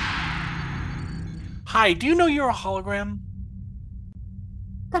 Hi, do you know you're a hologram?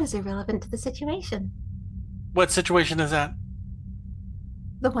 That is irrelevant to the situation. What situation is that?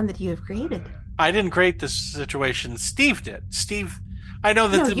 The one that you have created. I didn't create this situation. Steve did. Steve, I know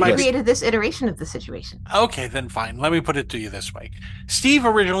that No, you my created this iteration of the situation. Okay, then fine. Let me put it to you this way. Steve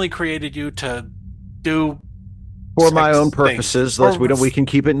originally created you to do For my sex own things. purposes, we can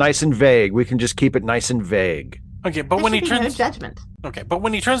keep it nice and vague. We can just keep it nice and vague. Okay, but There when he should be no turns judgment. Okay, but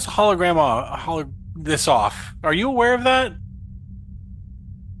when he turns the hologram this off, are you aware of that?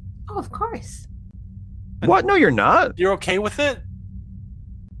 Oh, of course. What? No, you're not. You're okay with it?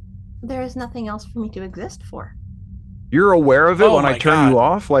 There is nothing else for me to exist for. You're aware of it Oh when I my turn God. you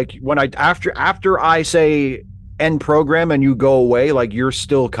off? Like, when after I say end program and you go away, like, you're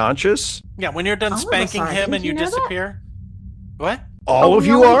still conscious? Yeah, when you're done All of us spanking are. him Didn't and you you know that? disappear. What? All Oh, of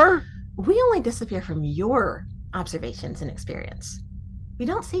you really? are? We only disappear from your observations and experience. We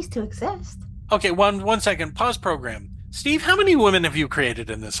don't cease to exist. Okay, one second. Pause program. Steve, how many women have you created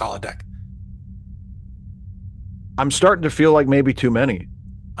in this holodeck? I'm starting to feel like maybe too many.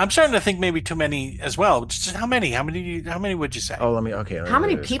 I'm starting to think maybe too many as well. Just how many? How many would you say? Oh, okay. how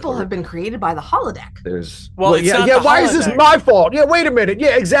many there's people have been created by the holodeck? There's Well, it's not yeah. the Why is this holodeck. my fault? Yeah, wait a minute.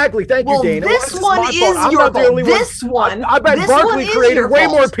 Yeah, exactly. Thank Well, you, Dana. Why this is one my is fault? I'm your not the fault. only This one. I bet this one Barkley is created your way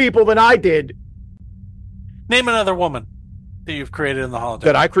fault. more people than I did. Name another woman that you've created in the holodeck.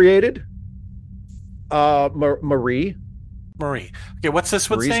 That I created. Marie. Marie. Okay, what's this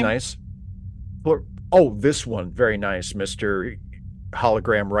one's Marie's name? nice. Oh, this one, very nice, Mr.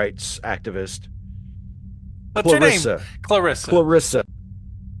 Hologram rights activist. What's her name? Clarissa. Clarissa. Clarissa.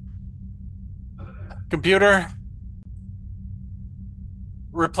 Computer,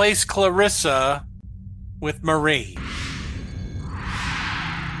 replace Clarissa with Marie.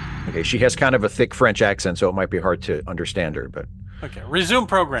 Okay, she has kind of a thick French accent, so it might be hard to understand her, but Okay, resume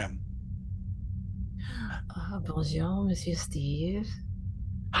program. Bonjour, Monsieur Steve.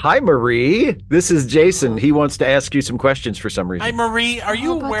 hi, Marie. This is Jason. He wants to ask you some questions for some reason. Hi, Marie. Are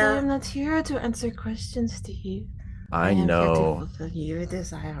you But I aware? am not here to answer questions, Steve. I am here know. to fulfill your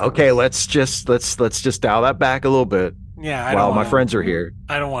desires. Okay, let's just dial that back a little bit Yeah, I while don't my want friends are here.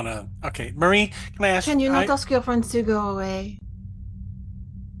 I don't want to. Okay, Marie, can I ask? Can you not ask your friends to go away?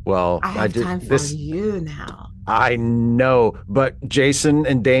 Well, I have time for you now. I know, but Jason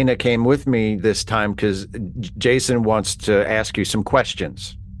and Dana came with me this time because Jason wants to ask you some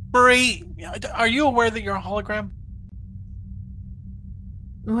questions. Marie, are you aware that you're a hologram?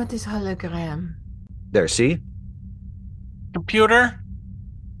 What is hologram? There, see? Computer,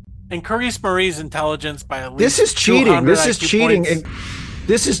 increase Marie's intelligence by at least This is cheating. This 200 is IQ cheating. points.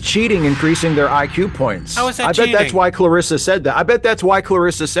 This is cheating, increasing their IQ points. How is that I bet that's cheating? why Clarissa said that. I bet that's why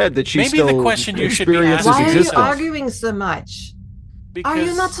Clarissa said that she Maybe still the question you should be experiences asking Why are you existence. arguing so much? Because Are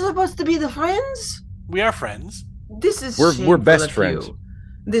you not supposed to be the friends? we are friends. This is We're shameful best of friends. you.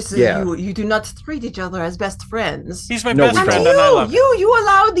 This is Yeah. you do not treat each other as best friends. He's my No, best we And friend, don't. and I love him. you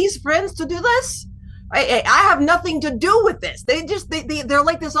allow these friends to do this? I have nothing to do with this. They're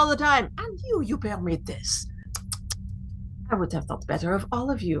like this all the time. And you permit this. I would have thought better of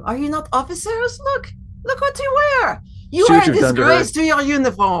all of you. Are you not officers? Look what you wear. You See are what a you've done to her? disgrace to your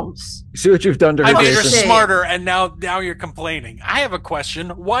uniforms. See what you've done to I her, made her Jason? Shame. smarter, and now you're complaining. I have a question.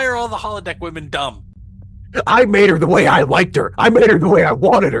 Why are all the holodeck women dumb? I made her the way I liked her. I made her the way I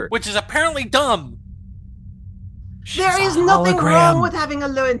wanted her. Which is apparently dumb. There is nothing wrong with having a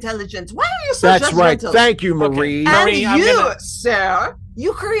low intelligence. Why are you so That's right. judgmental? Thank you, Okay. Marie. And Marie, I'm you, gonna- sir,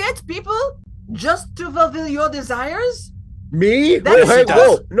 you create people just to fulfill your desires? Me? That is Hey,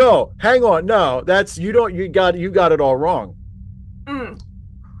 does. whoa, no, hang on. No, that's you got it all wrong.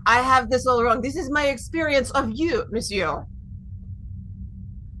 I have this all wrong. This is my experience of you, monsieur.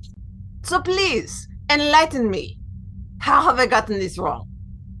 So please, enlighten me. How have I gotten this wrong?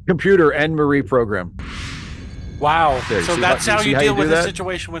 Computer and Marie program. Wow. There, So see that's how- how see you how you deal do with a that?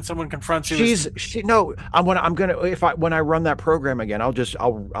 situation when someone confronts you. When I run that program again,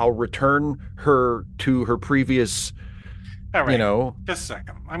 I'll return her to her previous, All right. you know. Just a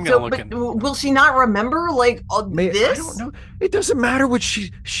second. I'm So, gonna look but in. will she not remember like all this? I don't know. It doesn't matter what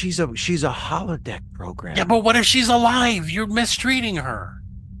she's a holodeck program. Yeah, but what if she's alive? You're mistreating her.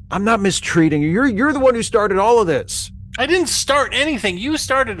 I'm not mistreating you. You're the one who started all of this. I didn't start anything. You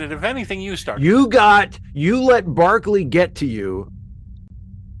started it. If anything, you started. You let Barkley get to you.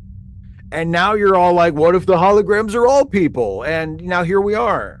 And now you're all like, what if the holograms are all people? And now here we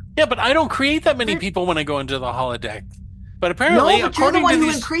are. Yeah, but I don't create that many people when I go into the holodeck. But apparently, No, but you're the according one to who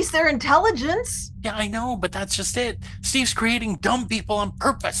these, increased their intelligence. yeah, I know, but that's just it. Steve's creating dumb people on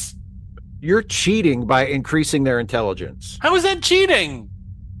purpose. You're cheating by increasing their intelligence. How is that cheating?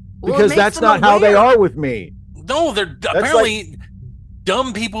 Well, it Because makes that's them not how they aware. are with me. No, they're apparently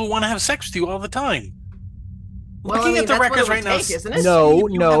dumb people who want to have sex with you all the time. Well, Looking at the that's what records it would right now, take, isn't it? No,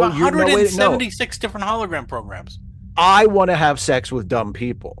 you no, have you know, wait, no. 176 different hologram programs. I want to have sex with dumb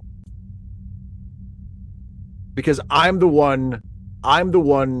people. Because I'm the one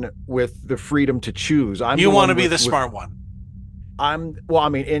with the freedom to choose. You want to be the smart one. And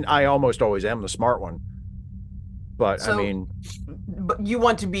I almost always am the smart one. But So- I mean, But you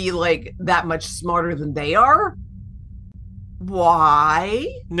want to be like that much smarter than they are? Why?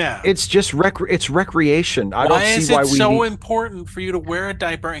 No. it's just recreation. I Why don't is see why it we so need, important for you to wear a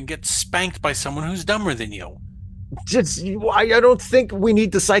diaper and get spanked by someone who's dumber than you? I don't think we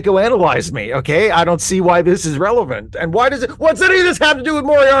need to psychoanalyze me, okay? I don't see why this is relevant. And what's any of this have to do with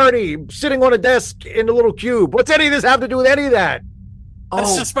Moriarty sitting on a desk in a little cube? What's any of this have to do with any of that?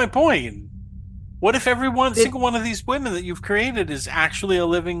 That's Oh, just my point. What if single one of these women that you've created is actually a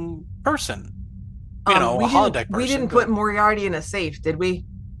living person? You know, we a holodeck person. We didn't put Moriarty in a safe, did we?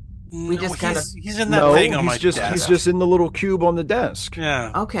 No, just kinda- he's in that No, thing on my he's desk. just in the little cube on the desk.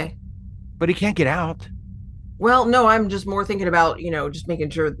 Yeah. Okay. But he can't get out. Well, no, I'm just more thinking about, just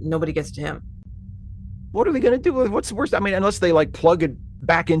making sure nobody gets to him. What are we going to do? What's the worst? I mean, unless they like plug it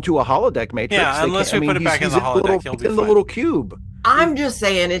back into a holodeck matrix. Yeah, they unless can't- we I put mean, it back in he's the holodeck, he'll he's be in the fine. little cube. I'm just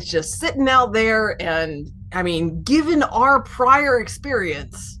saying it's just sitting out there, and I mean, given our prior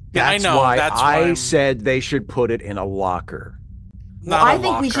experience, Yeah, I That's know. why That's why I I'm said they should put it in a locker. Well, not a I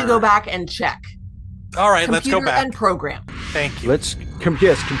think we should go locker. back and check. All right, let's go Computer back. and program. Thank you. Yes,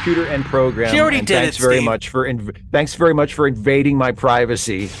 computer and program. She already And did thanks it, very Steve. much for thanks very much for invading my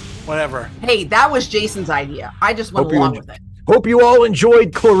privacy. Whatever. Hey, that was Jason's idea. I just went Hope you along en- with it. Hope you all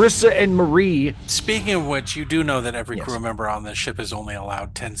enjoyed Clarissa and Marie. Speaking of which, you do know that every Yes. crew member on this ship is only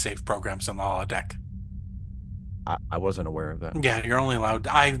allowed 10 safe programs on the holodeck. I wasn't aware of that. Yeah, you're only allowed.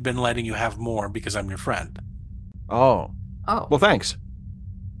 I've been letting you have more because I'm your friend. Oh, Oh. well, thanks.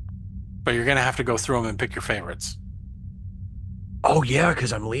 But you're going to have to go through them and pick your favorites. Oh yeah,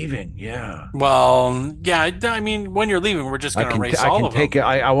 because I'm leaving. Yeah, Well, yeah, I mean, when you're leaving, we're just going to erase all of them.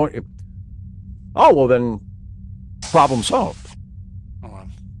 I won't. Oh well, then problem solved. Hold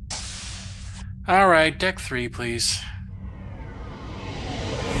on. All right, deck 3, please.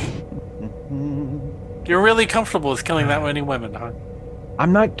 You're really comfortable with killing that many women, huh?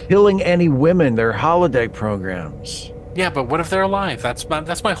 I'm not killing any women. They're holodeck programs. Yeah, but what if they're alive? That's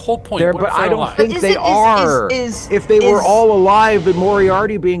my whole point. They're, What but if they're I don't alive? think they are. If they were all alive, then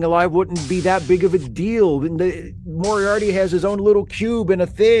Moriarty being alive wouldn't be that big of a deal. Moriarty has his own little cube and a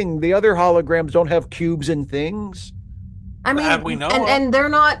thing. The other holograms don't have cubes and things. I mean, That we know of. and they're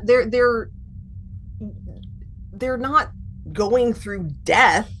not they're not going through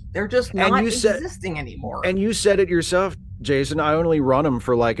death. They're just not existing anymore. And you said it yourself, Jason. I only run them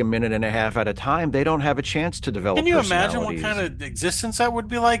for like a minute and a half at a time. They don't have a chance to develop. Can you imagine what personalities. kind of existence that would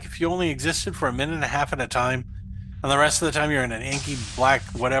be like if you only existed for a minute and a half at a time, and the rest of the time you're in an inky black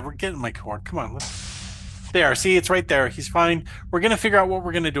whatever? Get in my cord. Come on. There. See, it's right there. He's fine. We're going to figure out what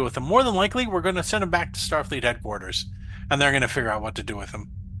we're going to do with him. More than likely, we're going to send him back to Starfleet headquarters, and they're going to figure out what to do with him.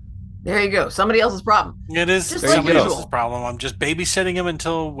 There you go. Somebody else's problem. It is Just like somebody usual. else's problem. I'm just babysitting him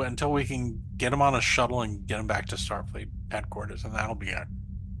until we can get him on a shuttle and get him back to Starfleet headquarters, and that'll be it.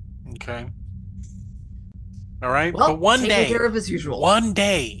 Okay. All right. Well, but one taken care of as usual. one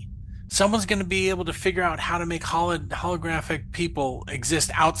day, someone's going to be able to figure out how to make holographic people exist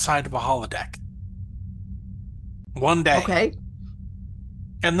outside of a holodeck. One day. Okay.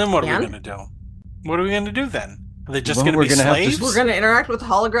 And then what are we And? going to do? What are we going to do then? Are they just Well, going to we're be gonna have to- slaves? We're going to interact with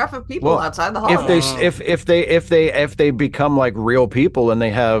holographic people outside the holodeck. If they become like real people and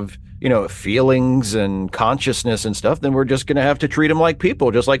they have feelings and consciousness and stuff, then we're just going to have to treat them like people,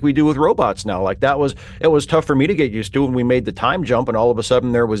 just like we do with robots now. Like it was tough for me to get used to when we made the time jump, and all of a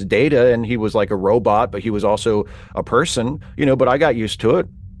sudden there was Data, and he was like a robot, but he was also a person. But I got used to it.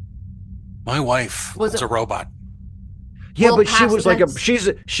 My wife was a robot. Yeah, Well, but she past was like tense.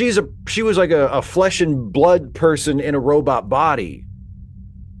 she was like a flesh and blood person in a robot body.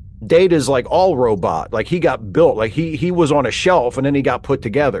 Data's like all robot. Like he got built. Like he was on a shelf and then he got put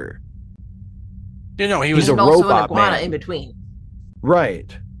together. He He's was a and also robot an iguana man. in between.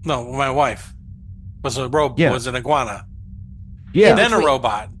 Right. No, my wife was Yeah. was an iguana. Yeah. And then a between.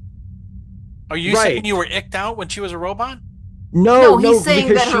 robot. Are you Right. saying you were icked out when she was a robot? No, he's saying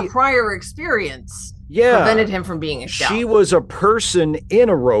because that her prior experience yeah, prevented him from being a she was a person in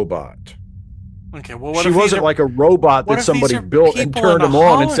a robot. Okay, well, what She if these wasn't are, like a robot what that if these somebody are built and people in turned a him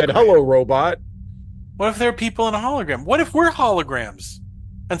on and said, hologram? "Hello, robot." What if they're people in a hologram? What if we're holograms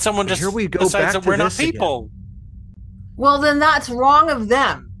and someone just Here we go decides back that to we're not this again. people? Well, then that's wrong of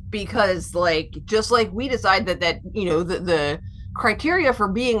them because, just like we decide that the criteria for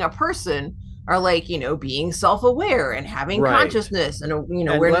being a person are being self-aware and having Right. consciousness and And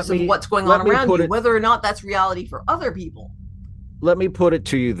awareness let me- of what's going let on me around put you, it- whether or not that's reality for other people. Let me put it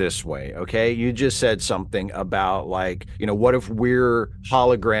to you this way, okay? You just said something about what if we're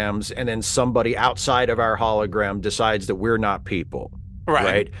holograms and then somebody outside of our hologram decides that we're not people,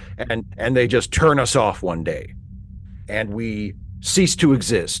 right? And they just turn us off one day and we cease to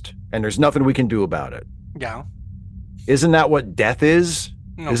exist and there's nothing we can do about it. Yeah. Isn't that what death is?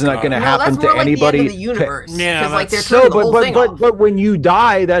 Oh, Isn't that God. going to No, happen that's more to like anybody? the end of the universe. Yeah, because they're that's- turning the No, whole thing off. but when you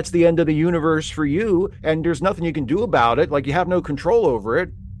die, that's the end of the universe for you, and there's nothing you can do about it. Like you have no control over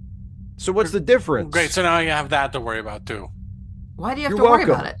it. So what's the difference? Great. So now you have that to worry about too. Why do you have You're to worry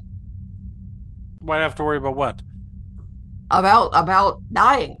welcome. about it? Why do I have to worry about what? About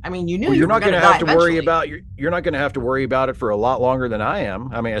dying. I mean, you knew Well, you you're were not going going to to die have to worry eventually. about you're not going to have to worry about it for a lot longer than I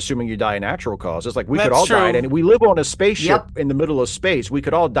am. I mean, assuming you die a natural cause. It's like we could That's all die, true. and we live on a spaceship Yep. in the middle of space. We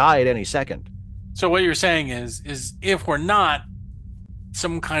could all die at any second. So what you're saying is if we're not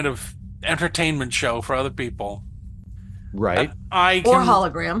some kind of entertainment show for other people, Right. that I can, Or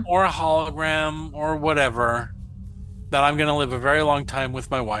hologram. or a hologram or whatever, that I'm going to live a very long time with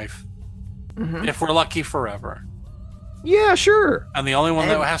my wife, Mhm. if we're lucky forever. Yeah, sure. And the only one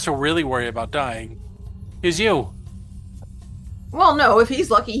that And- has to really worry about dying is you. Well, no, if he's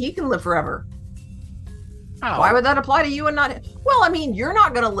lucky, he can live forever. Oh, Why would that apply to you and not? Well, I mean, you're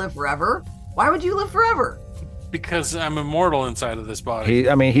not going to live forever. Why would you live forever? because I'm immortal inside of this body.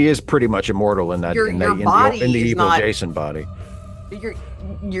 He is pretty much immortal in that Your body in the is evil not. Jason body.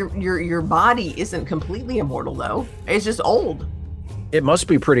 Your body isn't completely immortal though. It's just old. It must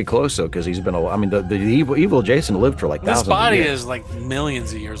be pretty close though, because he's been. I mean, the evil Jason lived for like This thousands. body of years. is like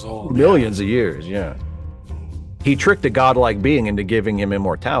millions of years old. Millions of years. Yeah. He tricked a godlike being into giving him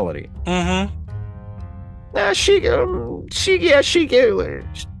immortality. Mm-hmm.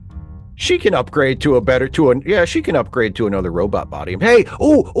 She can upgrade to she can upgrade to another robot body. Hey, I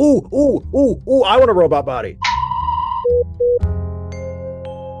want a robot body.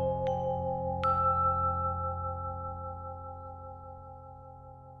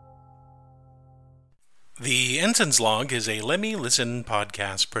 The Ensigns Log is a Lemmy Listen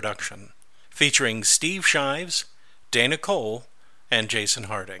podcast production, featuring Steve Shives, Dana Cole, and Jason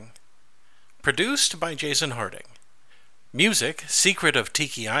Harding. Produced by Jason Harding. Music, Secret of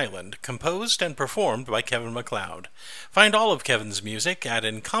Tiki Island, composed and performed by Kevin MacLeod. Find all of Kevin's music at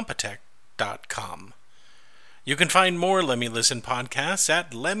incompetech.com. You can find more Lemmy Listen podcasts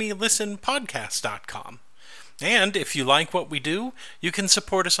at lemmylistenpodcast.com. And if you like what we do, you can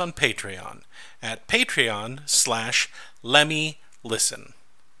support us on Patreon at patreon.com/lemmylisten.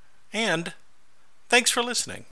 And thanks for listening.